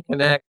trying to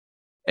connect.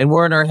 And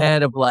we're in our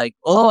head of like,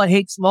 oh, I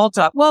hate small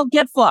talk. Well,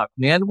 get fucked,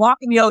 man. Walk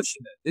in the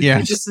ocean.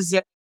 It just is,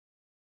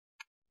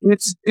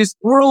 it's this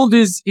world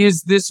is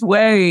this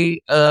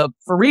way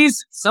for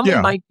reasons. Somebody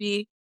Yeah. might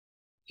be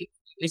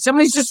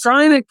somebody's just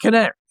trying to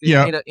connect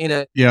Yeah.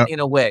 in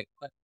a way.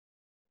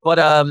 But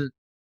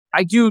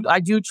I do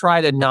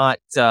try to not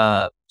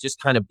just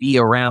kind of be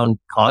around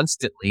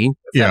constantly, if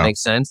Yeah. that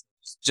makes sense.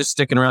 Just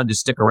sticking around to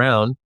stick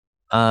around.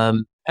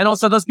 And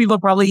also those people are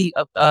probably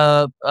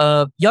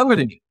younger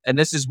than you, and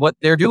this is what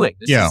they're doing.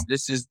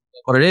 This is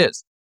what it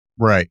is.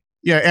 Right.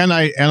 Yeah, and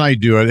I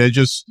do it. It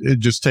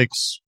just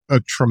takes a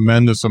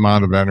tremendous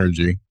amount of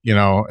energy,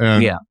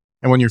 and Yeah.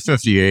 and when you're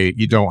 58,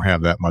 you don't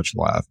have that much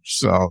left.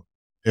 So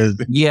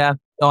Yeah.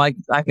 No, I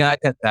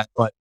get that,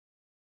 but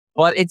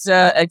it's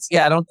I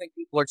don't think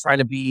people are trying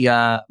to be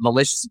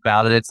malicious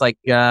about it. It's like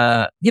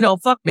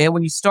fuck, man,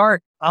 when you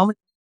start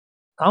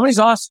comedy's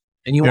awesome,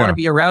 and you want to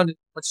be around it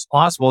as much as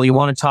possible. You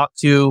want to talk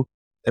to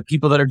the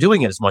people that are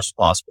doing it as much as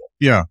possible.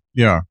 Yeah.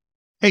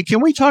 Hey, can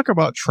we talk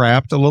about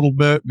Trapped a little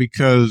bit?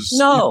 Because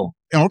No.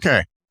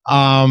 Okay.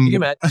 Can you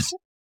imagine?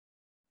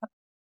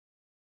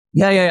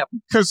 Yeah.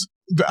 Because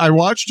I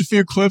watched a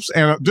few clips,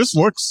 and this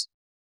looks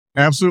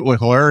absolutely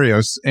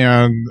hilarious.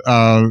 And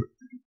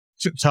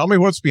tell me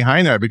what's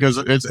behind that, because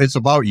it's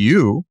about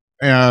you,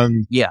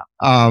 and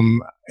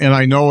and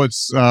I know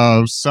it's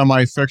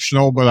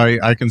semi-fictional, but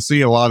I can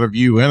see a lot of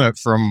you in it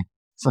from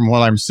what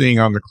I'm seeing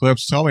on the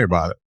clips. Tell me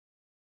about it.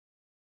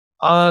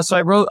 So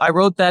I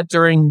wrote that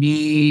during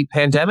the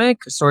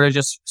pandemic, sort of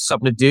just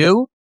something to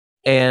do,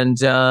 and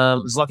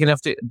was lucky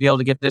enough to be able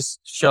to get this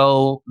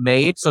show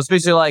made. So it's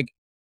basically like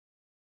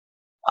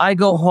I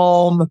go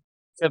home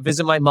to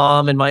visit my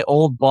mom, and my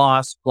old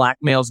boss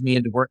blackmails me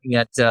into working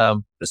at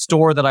the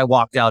store that I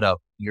walked out of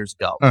years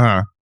ago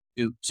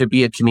to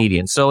be a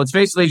comedian. So it's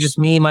basically just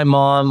me, my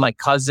mom, my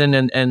cousin,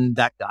 and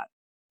that guy.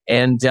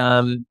 And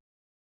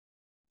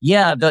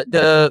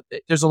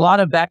there's a lot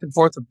of back and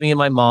forth with me and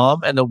my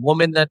mom, and the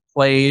woman that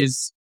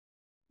plays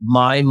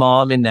my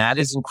mom in that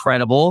is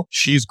incredible.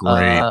 She's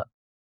great.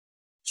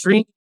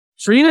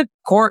 Trina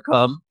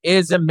Corkum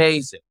is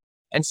amazing.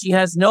 And she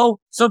has so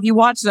if you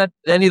watch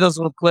any of those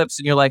little clips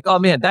and you're like, oh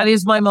man, that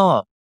is my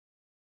mom.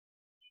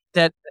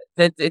 That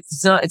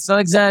it's not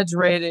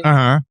exaggerated.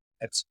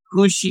 That's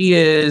who she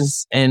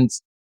is. And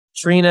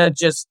Trina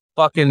just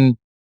fucking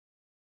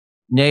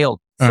nailed.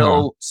 I've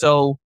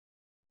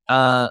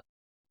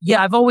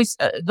always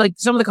like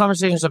some of the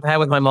conversations I've had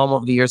with my mom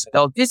over the years.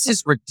 Oh, this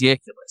is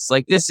ridiculous.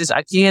 Like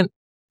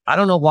I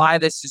don't know why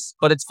this is,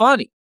 but it's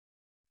funny.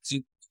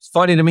 It's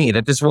funny to me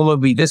that this woman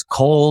would be this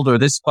cold or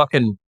this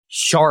fucking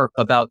sharp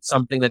about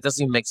something that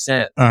doesn't even make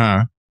sense.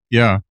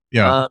 Yeah.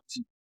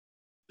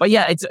 But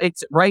yeah,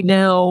 it's right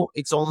now.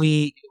 It's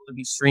only able to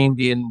be streamed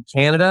in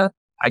Canada.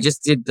 I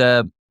just did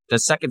the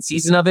second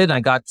season of it. I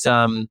got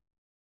so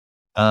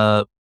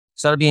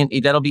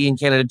that'll be in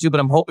Canada too. But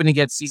I'm hoping to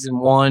get season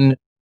 1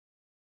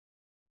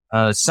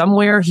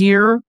 somewhere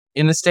here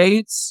in the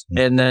States,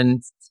 and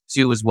then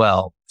 2 as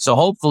well. So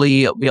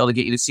hopefully I'll be able to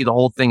get you to see the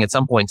whole thing at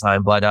some point in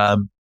time. But it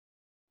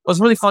was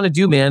really fun to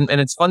do, man,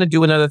 and it's fun to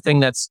do another thing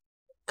that's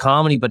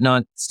comedy but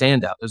not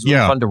stand up. It was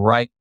really fun to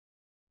write.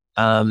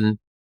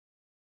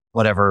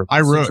 Whatever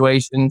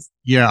situations.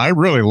 I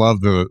really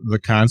love the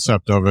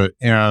concept of it,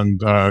 and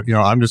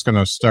I'm just going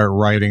to start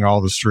writing all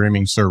the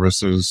streaming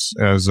services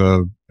as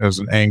an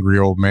angry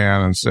old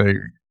man and say,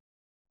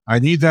 I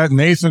need that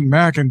Nathan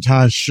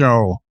McIntosh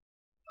show.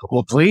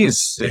 Well,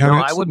 please,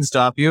 I wouldn't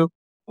stop you,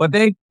 but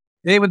they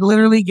would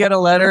literally get a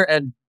letter,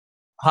 and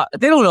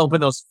they don't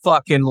open those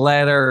fucking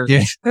letters.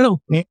 Yeah. They don't.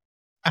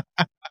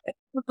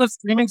 The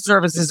streaming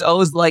services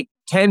owes like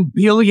 $10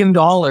 billion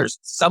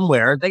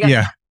somewhere. They got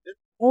a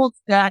whole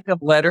stack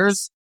of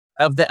letters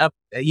of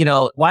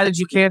why did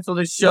you cancel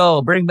this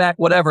show? Bring back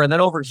whatever. And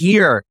then over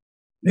here,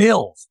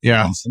 bills.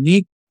 Yeah. That's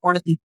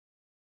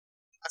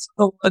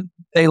what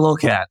they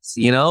look at,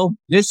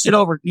 this shit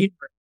over here,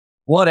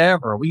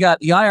 whatever. We got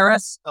the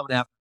IRS coming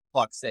after,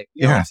 fuck's sake.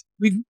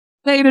 We've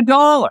paid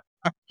 $1.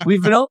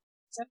 We've been open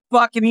 10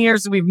 fucking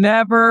years and we've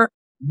never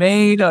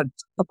made $1.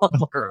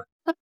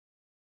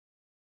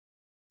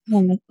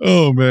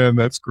 Oh man,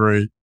 that's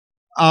great.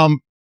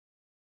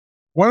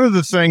 One of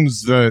the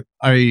things that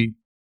I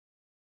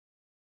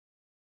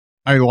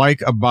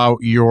like about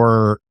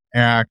your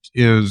act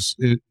is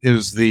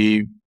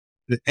the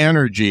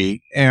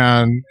energy,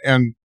 and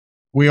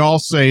we all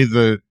say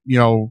that,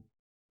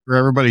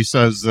 everybody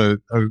says that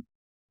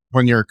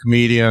when you're a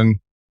comedian,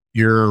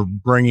 you're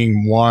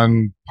bringing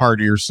one part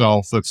of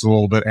yourself that's a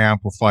little bit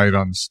amplified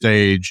on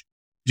stage.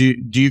 Do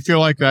you feel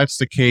like that's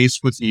the case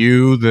with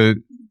you,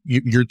 that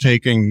you're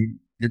taking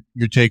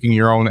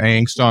your own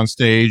angst on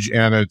stage,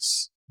 and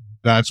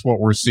that's what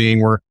we're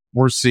seeing?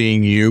 We're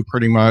seeing you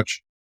pretty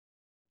much.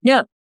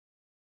 Yeah.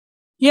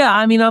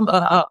 I mean,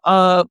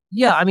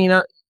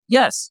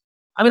 yes.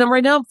 I mean,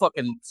 right now I'm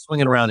fucking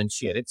swinging around and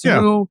shit. It's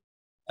who,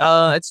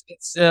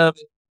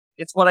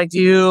 it's what I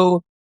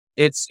do.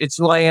 It's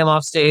who I am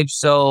off stage.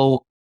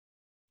 So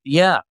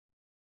yeah,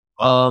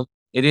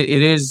 it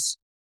is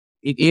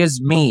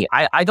me.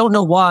 I don't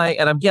know why.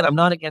 And I'm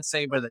not against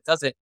anybody that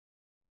does it.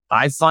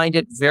 I find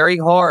it very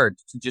hard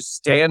to just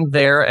stand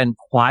there and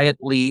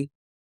quietly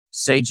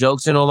say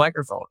jokes into a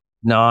microphone.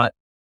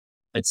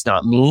 It's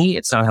not me.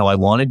 It's not how I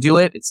want to do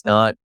it. It's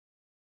not,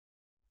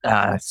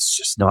 it's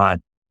just not,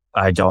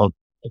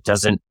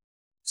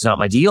 it's not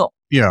my deal.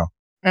 Yeah.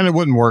 And it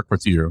wouldn't work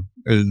with you.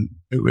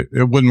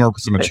 It wouldn't work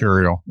with the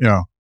material.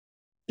 Yeah.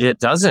 It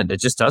doesn't.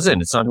 It just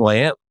doesn't. It's not who I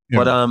am.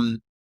 Yeah. But,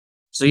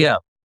 so yeah.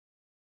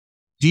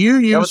 Do you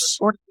That was use, the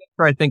short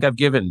answer I think I've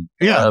given.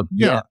 yeah.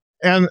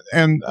 And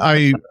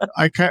I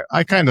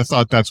kind of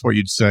thought that's what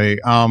you'd say.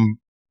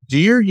 Do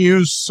you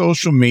use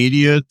social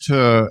media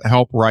to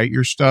help write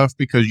your stuff?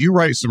 Because you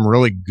write some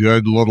really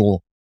good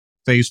little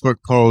Facebook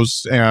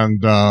posts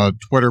and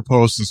Twitter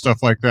posts and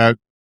stuff like that.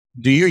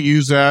 Do you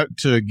use that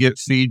to get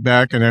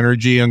feedback and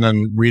energy and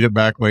then read it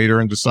back later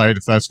and decide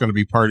if that's going to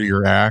be part of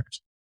your act?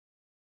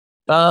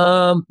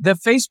 The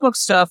Facebook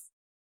stuff,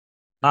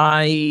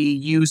 I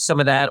use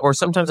some of that, or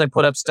sometimes I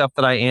put up stuff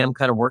that I am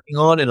kind of working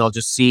on and I'll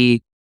just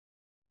see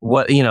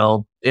what,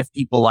 if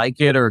people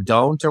like it or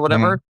don't or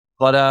whatever.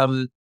 But,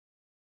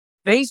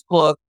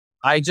 Facebook,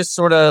 I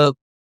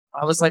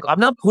was like, I'm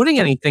not putting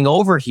anything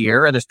over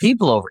here and there's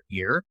people over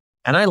here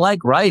and I like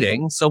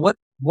writing. So what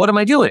am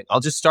I doing? I'll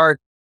just start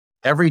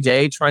every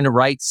day trying to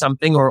write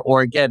something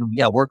or again,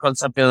 work on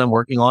something that I'm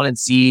working on and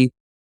see,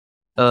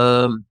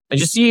 and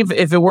just see if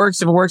it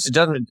works. If it works,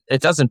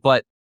 it doesn't.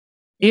 But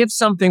if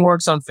something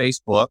works on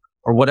Facebook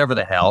or whatever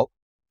the hell,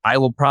 I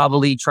will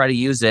probably try to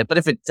use it. But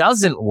if it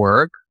doesn't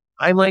work,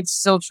 I might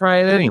still try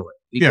it anyway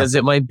because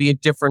it might be a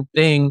different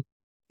thing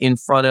in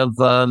front of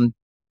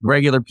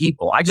regular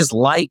people. I just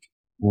like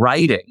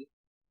writing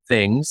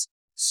things.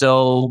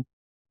 So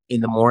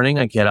in the morning,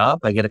 I get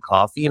up, I get a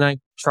coffee, and I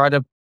try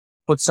to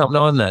put something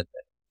on that.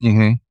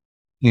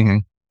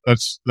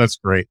 That's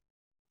great.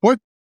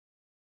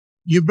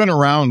 You've been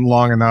around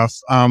long enough.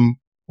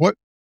 What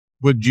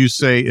would you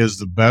say is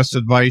the best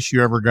advice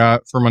you ever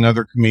got from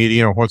another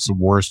comedian, or what's the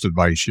worst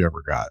advice you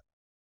ever got?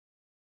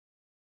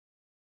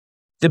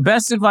 The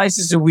best advice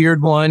is a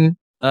weird one.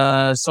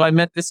 So I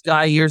met this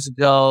guy years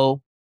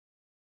ago.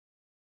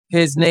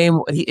 His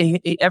name,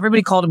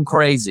 everybody called him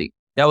Crazy.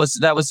 That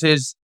was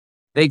his,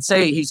 they'd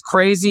say he's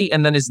crazy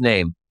and then his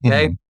name.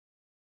 Okay.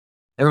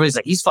 Everybody's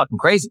like, he's fucking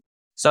crazy.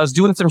 So I was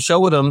doing some show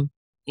with him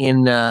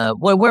in,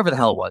 wherever the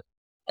hell it was.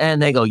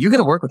 And they go, you're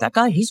going to work with that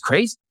guy? He's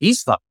crazy.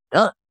 He's fucking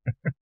done.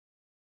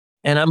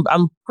 And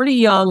I'm pretty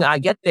young. I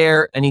get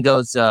there and he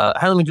goes, how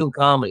long have you doing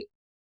comedy?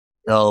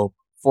 So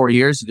 4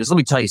 years. He goes, let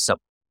me tell you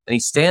something. And he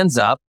stands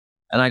up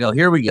and I go,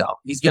 here we go.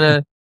 He's going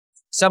to,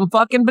 some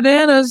fucking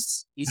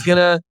bananas. He's going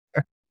to,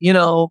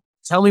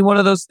 tell me one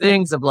of those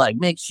things of like,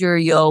 make sure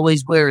you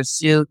always wear a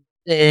suit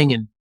thing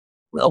and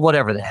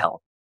whatever the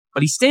hell.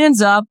 But he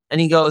stands up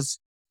and he goes,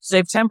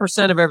 save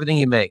 10% of everything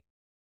you make.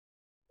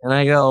 And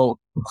I go,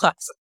 what?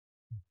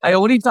 I go,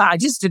 what do you thought? I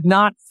just did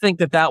not think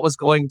that was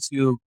going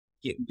to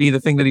be the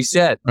thing that he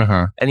said.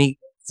 And he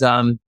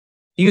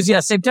goes, yeah,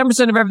 save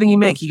 10% of everything you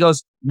make. He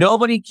goes,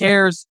 nobody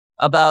cares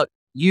about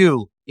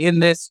you in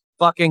this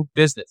fucking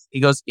business. He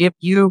goes, if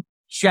you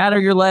shatter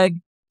your leg,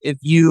 if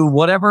you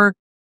whatever,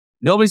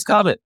 nobody's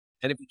coming.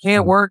 And if you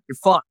can't work, you're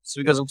fucked. So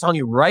he goes, I'm telling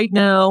you right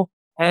now,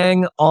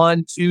 hang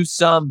on to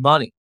some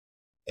money.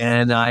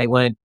 And I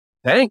went,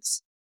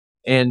 thanks.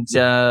 And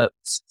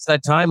since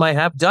that time, I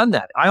have done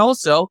that. I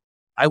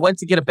went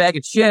to get a bag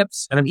of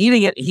chips and I'm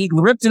eating it. He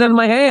ripped it out of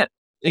my hand.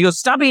 And he goes,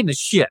 stop eating the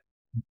shit.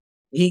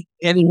 He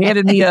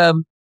handed me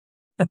handed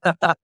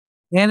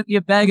me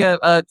a bag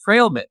of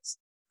trail mix.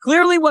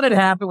 Clearly what had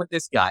happened with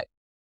this guy,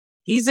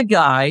 he's a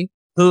guy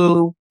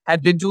who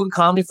had been doing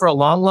comedy for a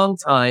long, long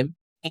time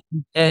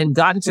and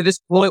gotten to this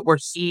point where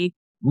he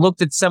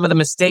looked at some of the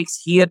mistakes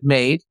he had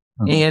made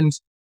and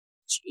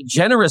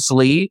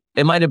generously,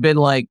 it might have been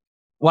like,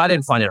 well, I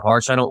didn't find it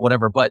harsh. I don't,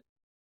 whatever, but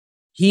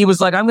he was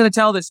like, I'm going to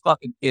tell this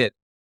fucking kid,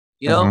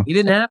 he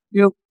didn't have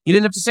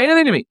to say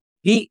anything to me.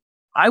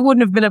 I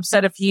wouldn't have been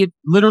upset if he had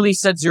literally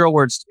said 0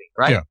 words to me.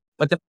 Right. Yeah.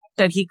 But the fact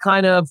that he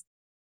kind of,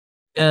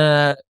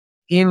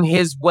 in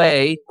his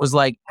way was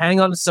like, hang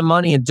on to some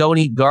money and don't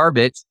eat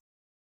garbage.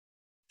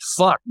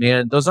 Fuck,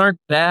 man. Those aren't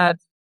bad.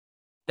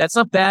 That's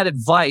not bad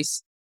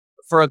advice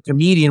for a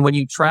comedian when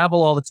you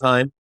travel all the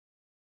time.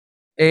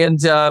 And,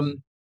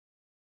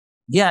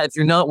 if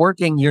you're not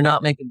working, you're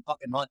not making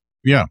fucking money.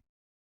 Yeah.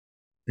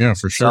 Yeah,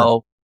 for sure.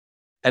 So,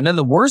 and then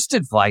the worst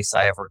advice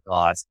I ever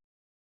got.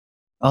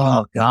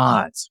 Oh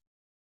God.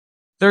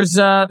 There's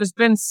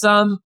been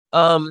some,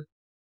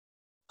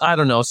 I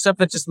don't know, stuff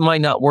that just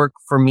might not work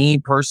for me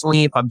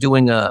personally. If I'm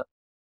doing a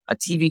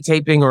TV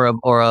taping or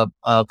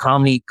a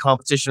comedy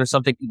competition or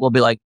something, people will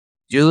be like,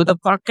 do the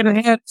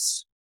fucking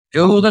hits,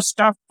 do the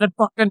stuff that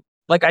fucking,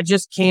 like, I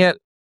just can't,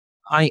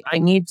 I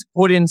need to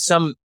put in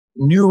some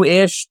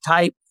new-ish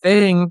type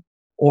thing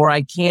or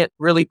I can't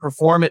really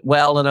perform it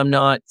well. And I'm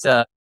not,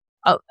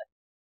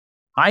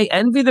 I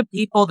envy the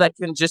people that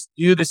can just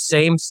do the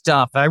same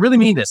stuff. I really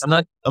mean this. I'm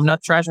not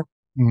trashing.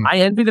 I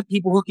envy the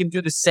people who can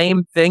do the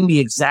same thing the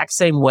exact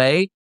same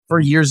way for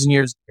years and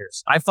years and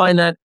years. I find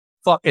that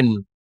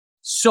fucking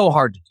so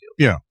hard to do.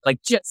 Yeah.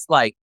 Like just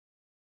like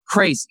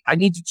crazy. I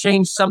need to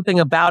change something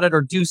about it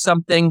or do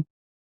something,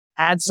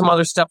 add some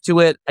other stuff to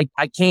it.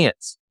 I can't.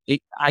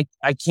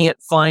 I can't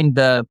find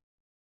the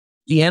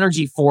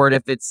energy for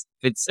it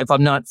if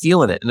I'm not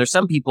feeling it. And there's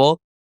some people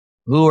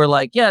who are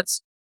like, yeah,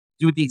 it's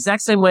do it the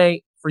exact same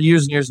way for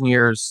years and years and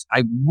years.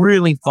 I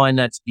really find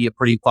that to be a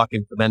pretty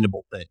fucking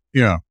commendable thing.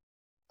 Yeah.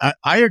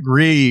 I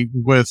agree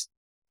with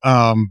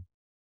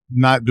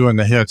not doing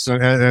the hits.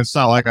 And it's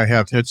not like I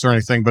have hits or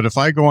anything, but if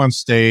I go on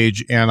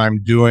stage and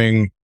I'm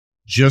doing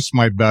just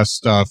my best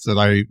stuff that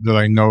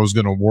I know is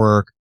going to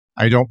work,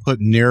 I don't put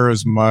near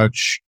as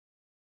much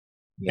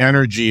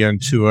energy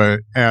into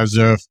it as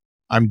if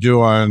I'm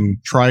doing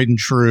tried and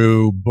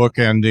true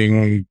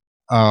bookends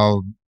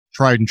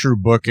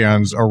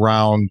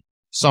around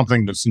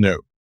something that's new.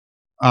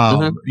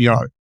 You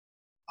know,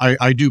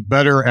 I do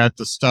better at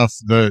the stuff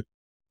that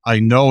I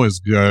know is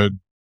good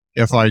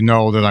if I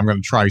know that I'm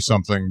going to try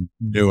something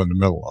new in the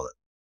middle of it.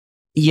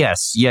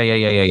 Yes.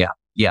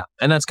 Yeah.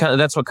 And that's what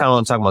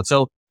I'm talking about.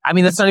 So, I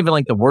mean, that's not even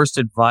like the worst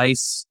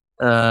advice,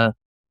 but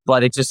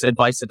it's just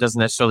advice that doesn't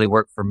necessarily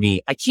work for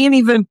me. I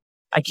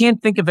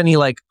can't think of any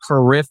like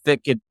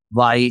horrific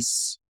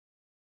advice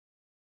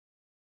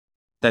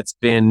that's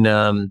been,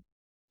 I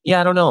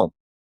don't know.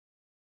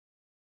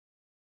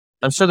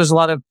 I'm sure there's a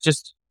lot of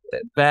just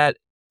bad.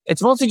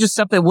 It's mostly just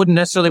stuff that wouldn't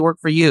necessarily work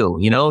for you.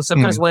 You know,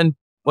 sometimes when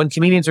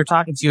comedians are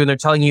talking to you and they're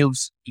telling you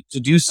to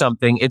do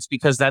something, it's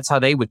because that's how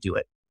they would do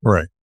it.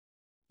 Right.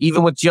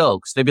 Even with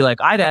jokes, they'd be like,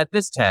 I'd add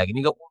this tag. And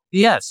you go,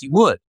 yes, you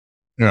would.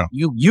 Yeah.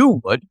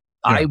 You would.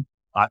 Yeah.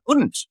 I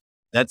wouldn't.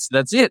 That's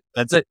it.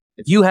 That's it.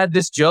 If you had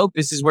this joke,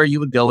 this is where you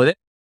would go with it.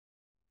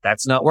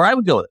 That's not where I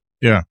would go with it.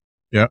 Yeah.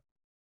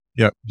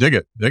 Dig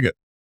it.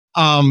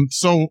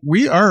 So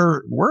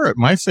we're at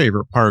my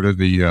favorite part of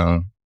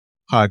the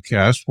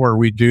podcast where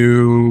we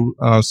do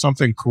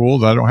something cool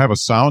that I don't have a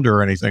sound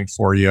or anything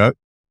for yet.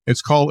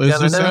 It's called Is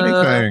This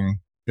Anything?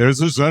 Is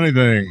This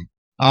Anything?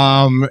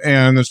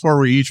 And it's where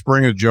we each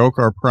bring a joke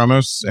or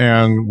premise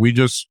and we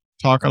just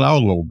talk it out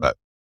a little bit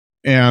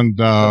and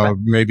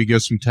maybe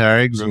get some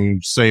tags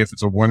and say if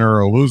it's a winner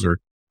or a loser.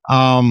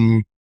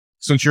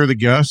 Since you're the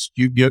guest,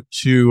 you get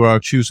to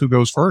choose who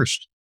goes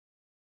first.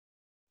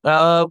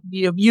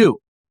 You.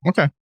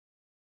 Okay.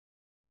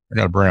 I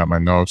got to bring out my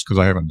notes because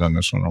I haven't done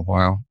this one in a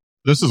while.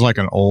 This is like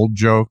an old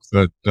joke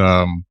that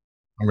I'm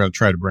going to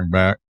try to bring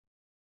back.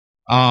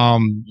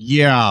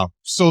 Yeah.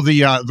 So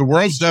the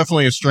world's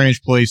definitely a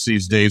strange place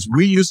these days.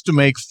 We used to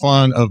make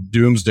fun of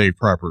doomsday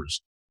preppers.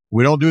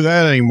 We don't do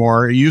that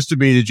anymore. It used to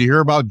be, did you hear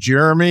about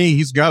Jeremy?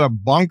 He's got a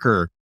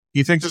bunker.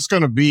 He thinks we're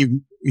going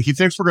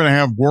to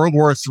have World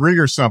War III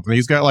or something.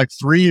 He's got like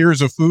 3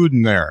 years of food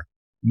in there.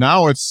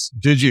 Now it's,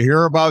 did you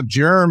hear about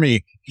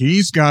Jeremy?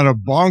 He's got a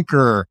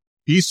bunker.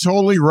 He's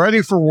totally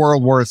ready for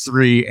World War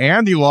III,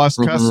 and he lost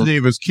custody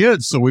of his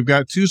kids. So we've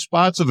got 2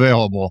 spots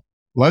available.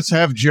 Let's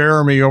have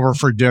Jeremy over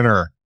for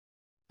dinner.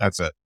 That's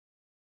it.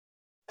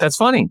 That's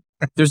funny.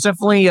 There's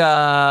definitely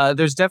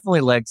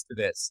legs to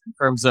this in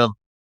terms of,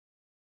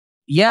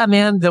 yeah,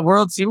 man, the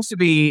world seems to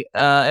be,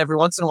 every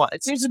once in a while,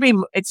 it seems to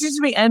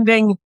be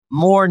ending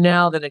more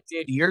now than it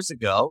did years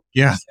ago.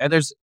 Yeah. And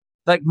there's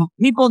like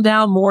people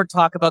now more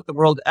talk about the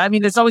world. I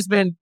mean, there's always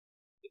been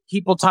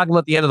people talking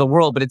about the end of the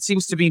world, but it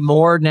seems to be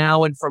more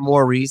now and for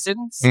more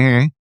reasons,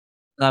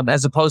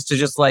 as opposed to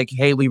just like,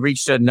 hey, we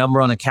reached a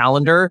number on a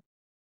calendar.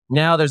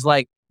 Now there's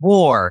like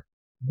war,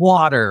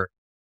 water,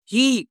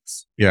 heat,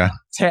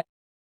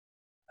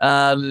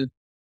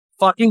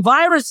 fucking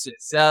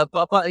viruses, lots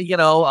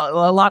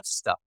of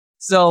stuff.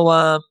 So,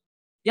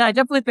 I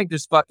definitely think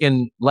there's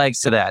fucking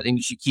legs to that, and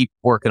you should keep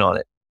working on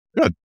it.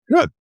 Good.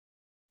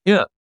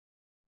 Yeah.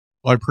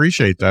 Well, I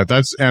appreciate that.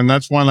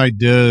 That's one I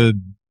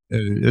did.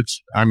 It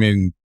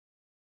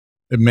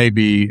may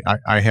be,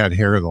 I had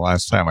hair the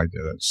last time I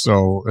did it.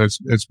 So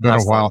it's been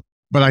a while,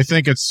 but I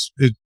think it's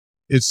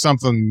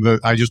something that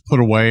I just put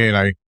away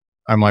and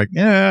I'm like,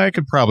 yeah, I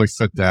could probably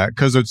fit that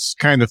because it's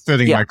kind of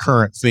fitting my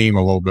current theme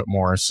a little bit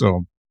more.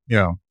 So,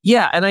 yeah.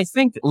 Yeah. And I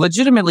think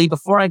legitimately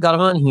before I got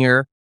on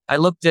here, I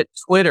looked at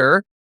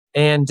Twitter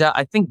and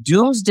I think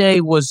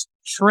Doomsday was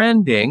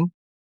trending.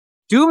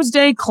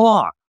 Doomsday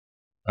Clock.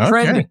 Okay.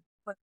 Trending.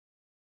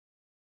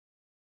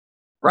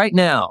 Right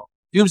now,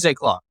 Doomsday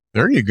Clock.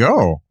 There you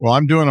go. Well,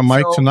 I'm doing a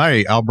mic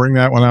tonight. I'll bring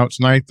that one out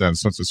tonight then,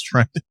 since it's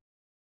trending.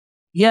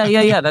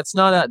 Yeah. That's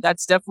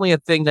definitely a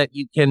thing that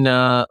you can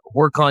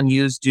work on,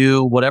 use,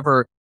 do,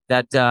 whatever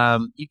that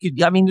you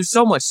could. I mean, there's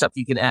so much stuff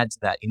you can add to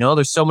that. You know,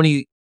 there's so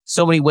many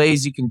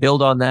ways you can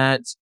build on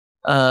that.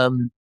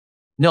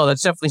 No,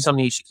 that's definitely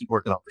something you should keep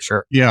working on for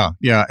sure. Yeah.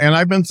 And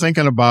I've been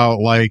thinking about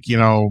like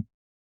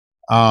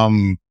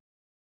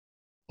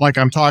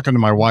I'm talking to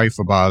my wife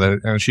about it,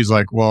 and she's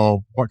like,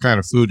 "Well, what kind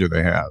of food do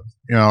they have?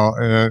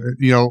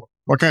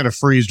 What kind of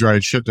freeze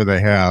dried shit do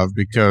they have?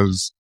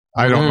 Because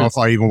I don't know if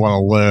I even want to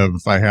live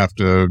if I have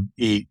to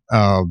eat,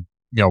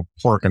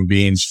 pork and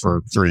beans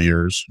for 3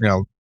 years.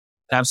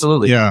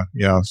 Absolutely. Yeah.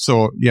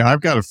 So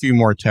I've got a few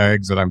more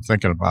tags that I'm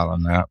thinking about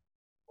on that.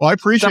 Well, I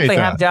appreciate stuff they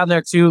that. have down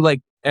there too,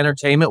 like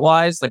entertainment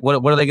wise. Like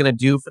what are they going to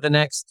do for the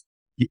next?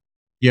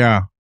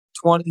 Yeah.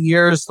 20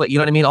 years, like, you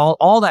know what I mean?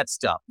 All that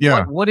stuff.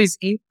 Yeah. What is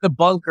in the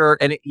bunker?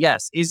 And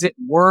is it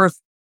worth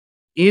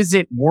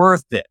it?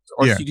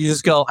 Or Yeah. should you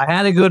just go, I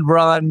had a good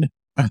run.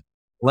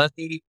 Let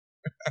me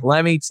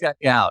check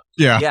out.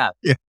 Yeah.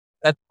 Yeah.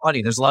 That's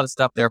funny. There's a lot of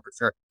stuff there for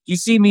sure. You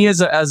see me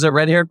as a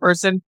red-haired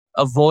person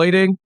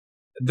avoiding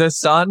the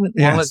sun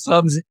while it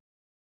comes.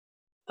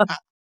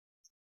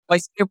 My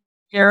skin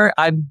here,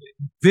 I'm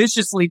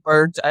viciously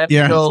burnt. I have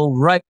to go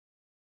right.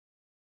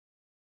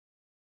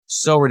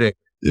 So ridiculous.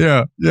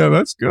 Yeah,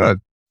 that's good.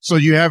 So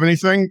you have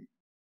anything?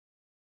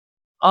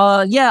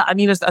 Yeah. I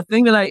mean, it's a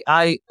thing that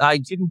I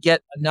didn't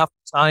get enough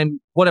time.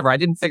 Whatever. I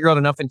didn't figure out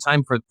enough in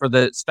time for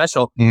the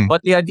special.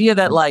 But the idea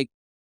that like,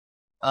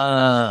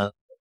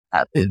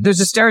 there's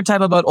a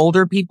stereotype about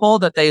older people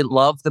that they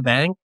love the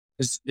bank.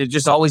 They're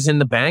just always in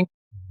the bank,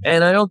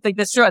 and I don't think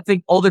that's true. I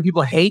think older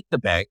people hate the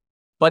bank,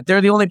 but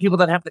they're the only people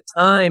that have the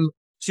time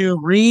to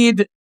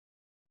read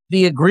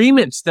the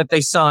agreements that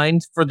they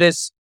signed for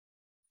this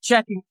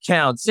checking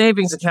account,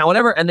 savings account,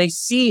 whatever, and they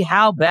see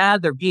how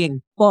bad they're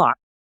being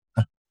fucked.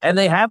 And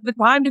they have the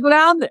time to go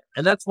down there.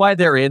 And that's why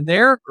they're in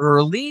there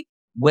early,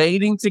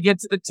 waiting to get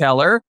to the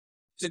teller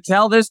to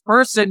tell this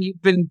person,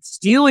 you've been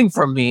stealing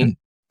from me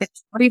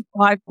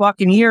 25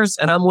 fucking years.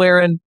 And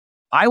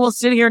I will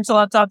sit here until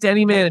I talk to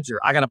any manager.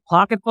 I got a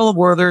pocket full of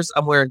Werthers.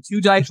 I'm wearing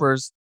 2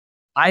 diapers.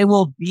 I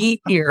will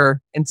be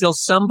here until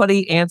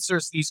somebody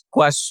answers these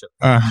questions.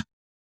 And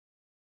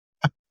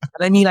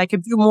I mean, I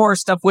could do more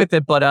stuff with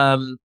it, but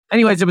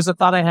anyways, it was a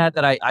thought I had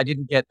that I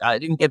didn't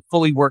get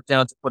fully worked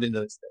out to put into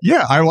this thing.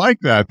 Yeah, I like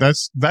that.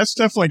 That's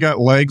definitely got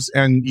legs,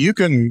 and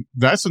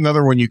that's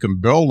another one you can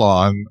build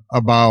on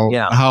about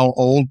how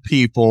old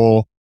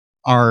people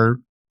are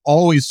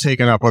always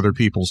taking up other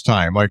people's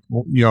time, like,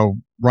 you know,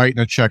 writing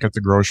a check at the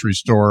grocery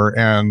store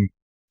and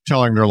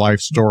telling their life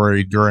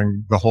story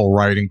during the whole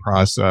writing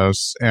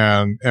process,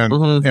 and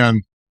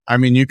I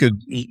mean, you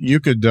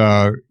could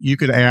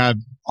add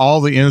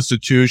all the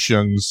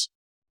institutions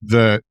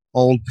that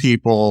old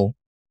people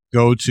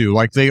go to,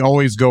 like they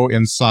always go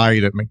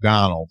inside at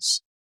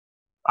McDonald's.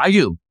 I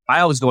do.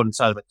 I always go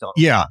inside of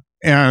McDonald's. Yeah.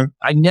 And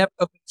I never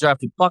go to the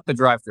drive-thru. Fuck the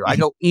drive-thru. I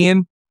go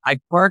in, I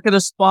park at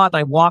a spot, and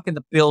I walk in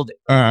the building.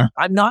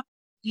 I'm not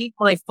eating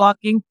my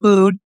fucking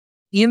food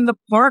in the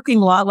parking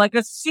lot like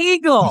a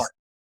seagull.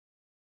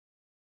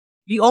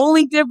 The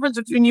only difference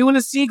between you and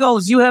a seagull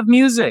is you have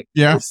music.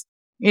 Yes.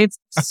 It's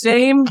the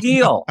same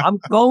deal. I'm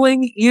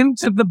going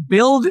into the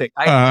building.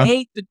 I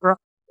hate the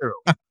drive-thru.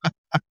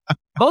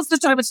 Most of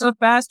the time, it's not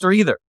faster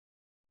either.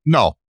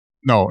 No,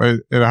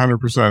 it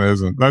 100%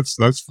 isn't.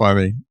 That's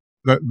funny.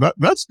 That's good.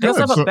 They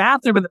also have a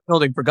bathroom in the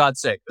building, for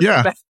God's sake.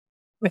 Yeah.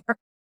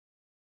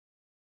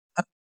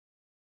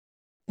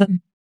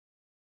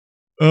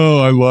 Oh,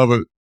 I love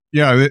it.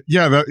 Yeah,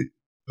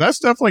 that's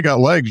definitely got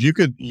legs. You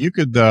could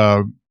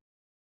do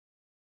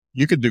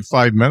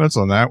 5 minutes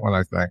on that one,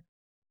 I think.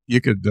 You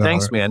could.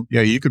 Thanks, man.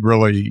 Yeah, you could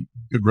really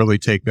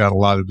take that a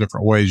lot of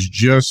different ways,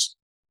 just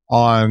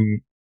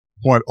on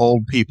what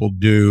old people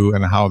do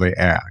and how they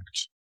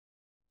act.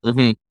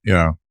 Mm-hmm.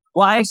 Yeah.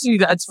 Well, actually,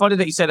 it's funny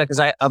that you said that, because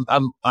I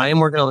am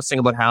working on this thing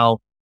about how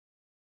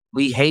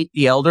we hate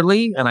the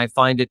elderly, and I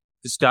find it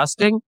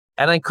disgusting.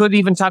 And I could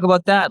even talk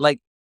about that, like,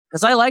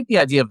 because I like the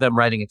idea of them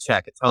writing a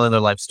check and telling their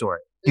life story.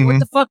 What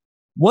the fuck?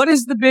 What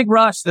is the big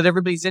rush that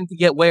everybody's in to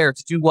get where?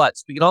 To do what?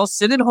 So we can all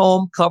sit at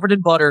home, covered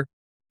in butter.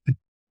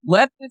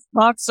 Let this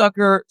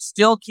cocksucker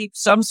still keep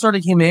some sort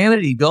of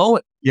humanity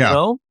going.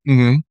 Yeah.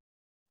 You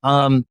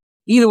know?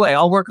 Either way,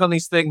 I'll work on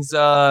these things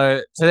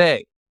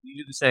today.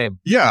 You do the same.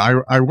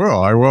 Yeah, I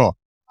will.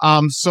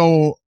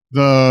 So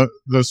the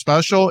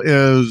special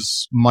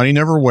is Money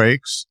Never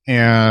Wakes,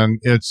 and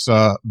it's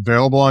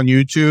available on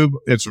YouTube.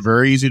 It's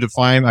very easy to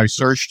find. I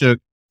searched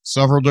it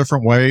several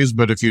different ways,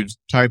 but if you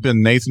type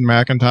in Nathan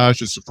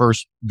McIntosh, it's the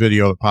first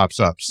video that pops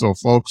up. So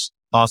folks,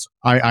 awesome.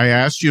 I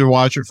asked you to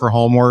watch it for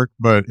homework,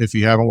 but if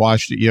you haven't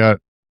watched it yet,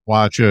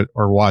 watch it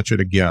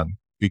again,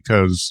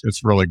 because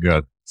it's really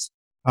good.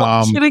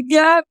 Watch it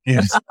again?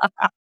 Yes.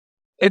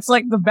 It's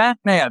like the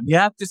Batman. You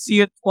have to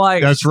see it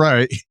twice. That's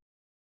right.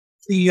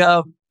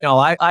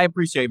 I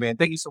appreciate it, man.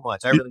 Thank you so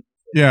much. It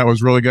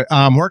was really good.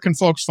 Where can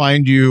folks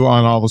find you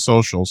on all the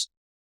socials?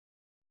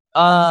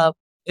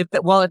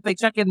 If they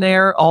check in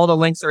there, all the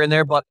links are in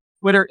there, but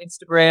Twitter,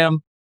 Instagram,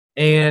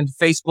 and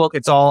Facebook,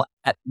 it's all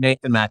at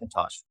Nathan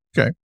McIntosh.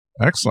 Okay.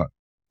 Excellent.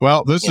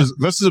 Well, this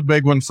is a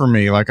big one for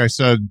me. Like I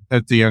said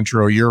at the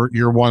intro,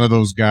 you're one of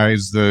those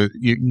guys that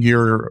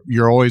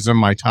you're always in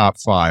my top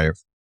 5.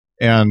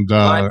 And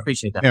I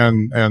appreciate that.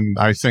 And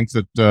I think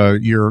that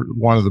you're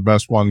one of the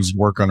best ones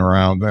working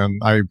around,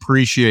 and I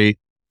appreciate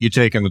you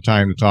taking the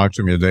time to talk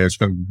to me today. It's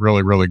been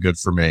really, really good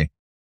for me.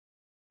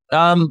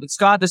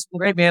 Scott, this has been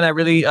great, man. I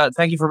really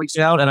thank you for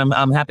reaching out, and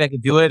I'm happy I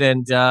could do it.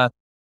 And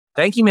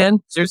thank you, man.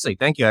 Seriously,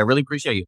 thank you. I really appreciate you.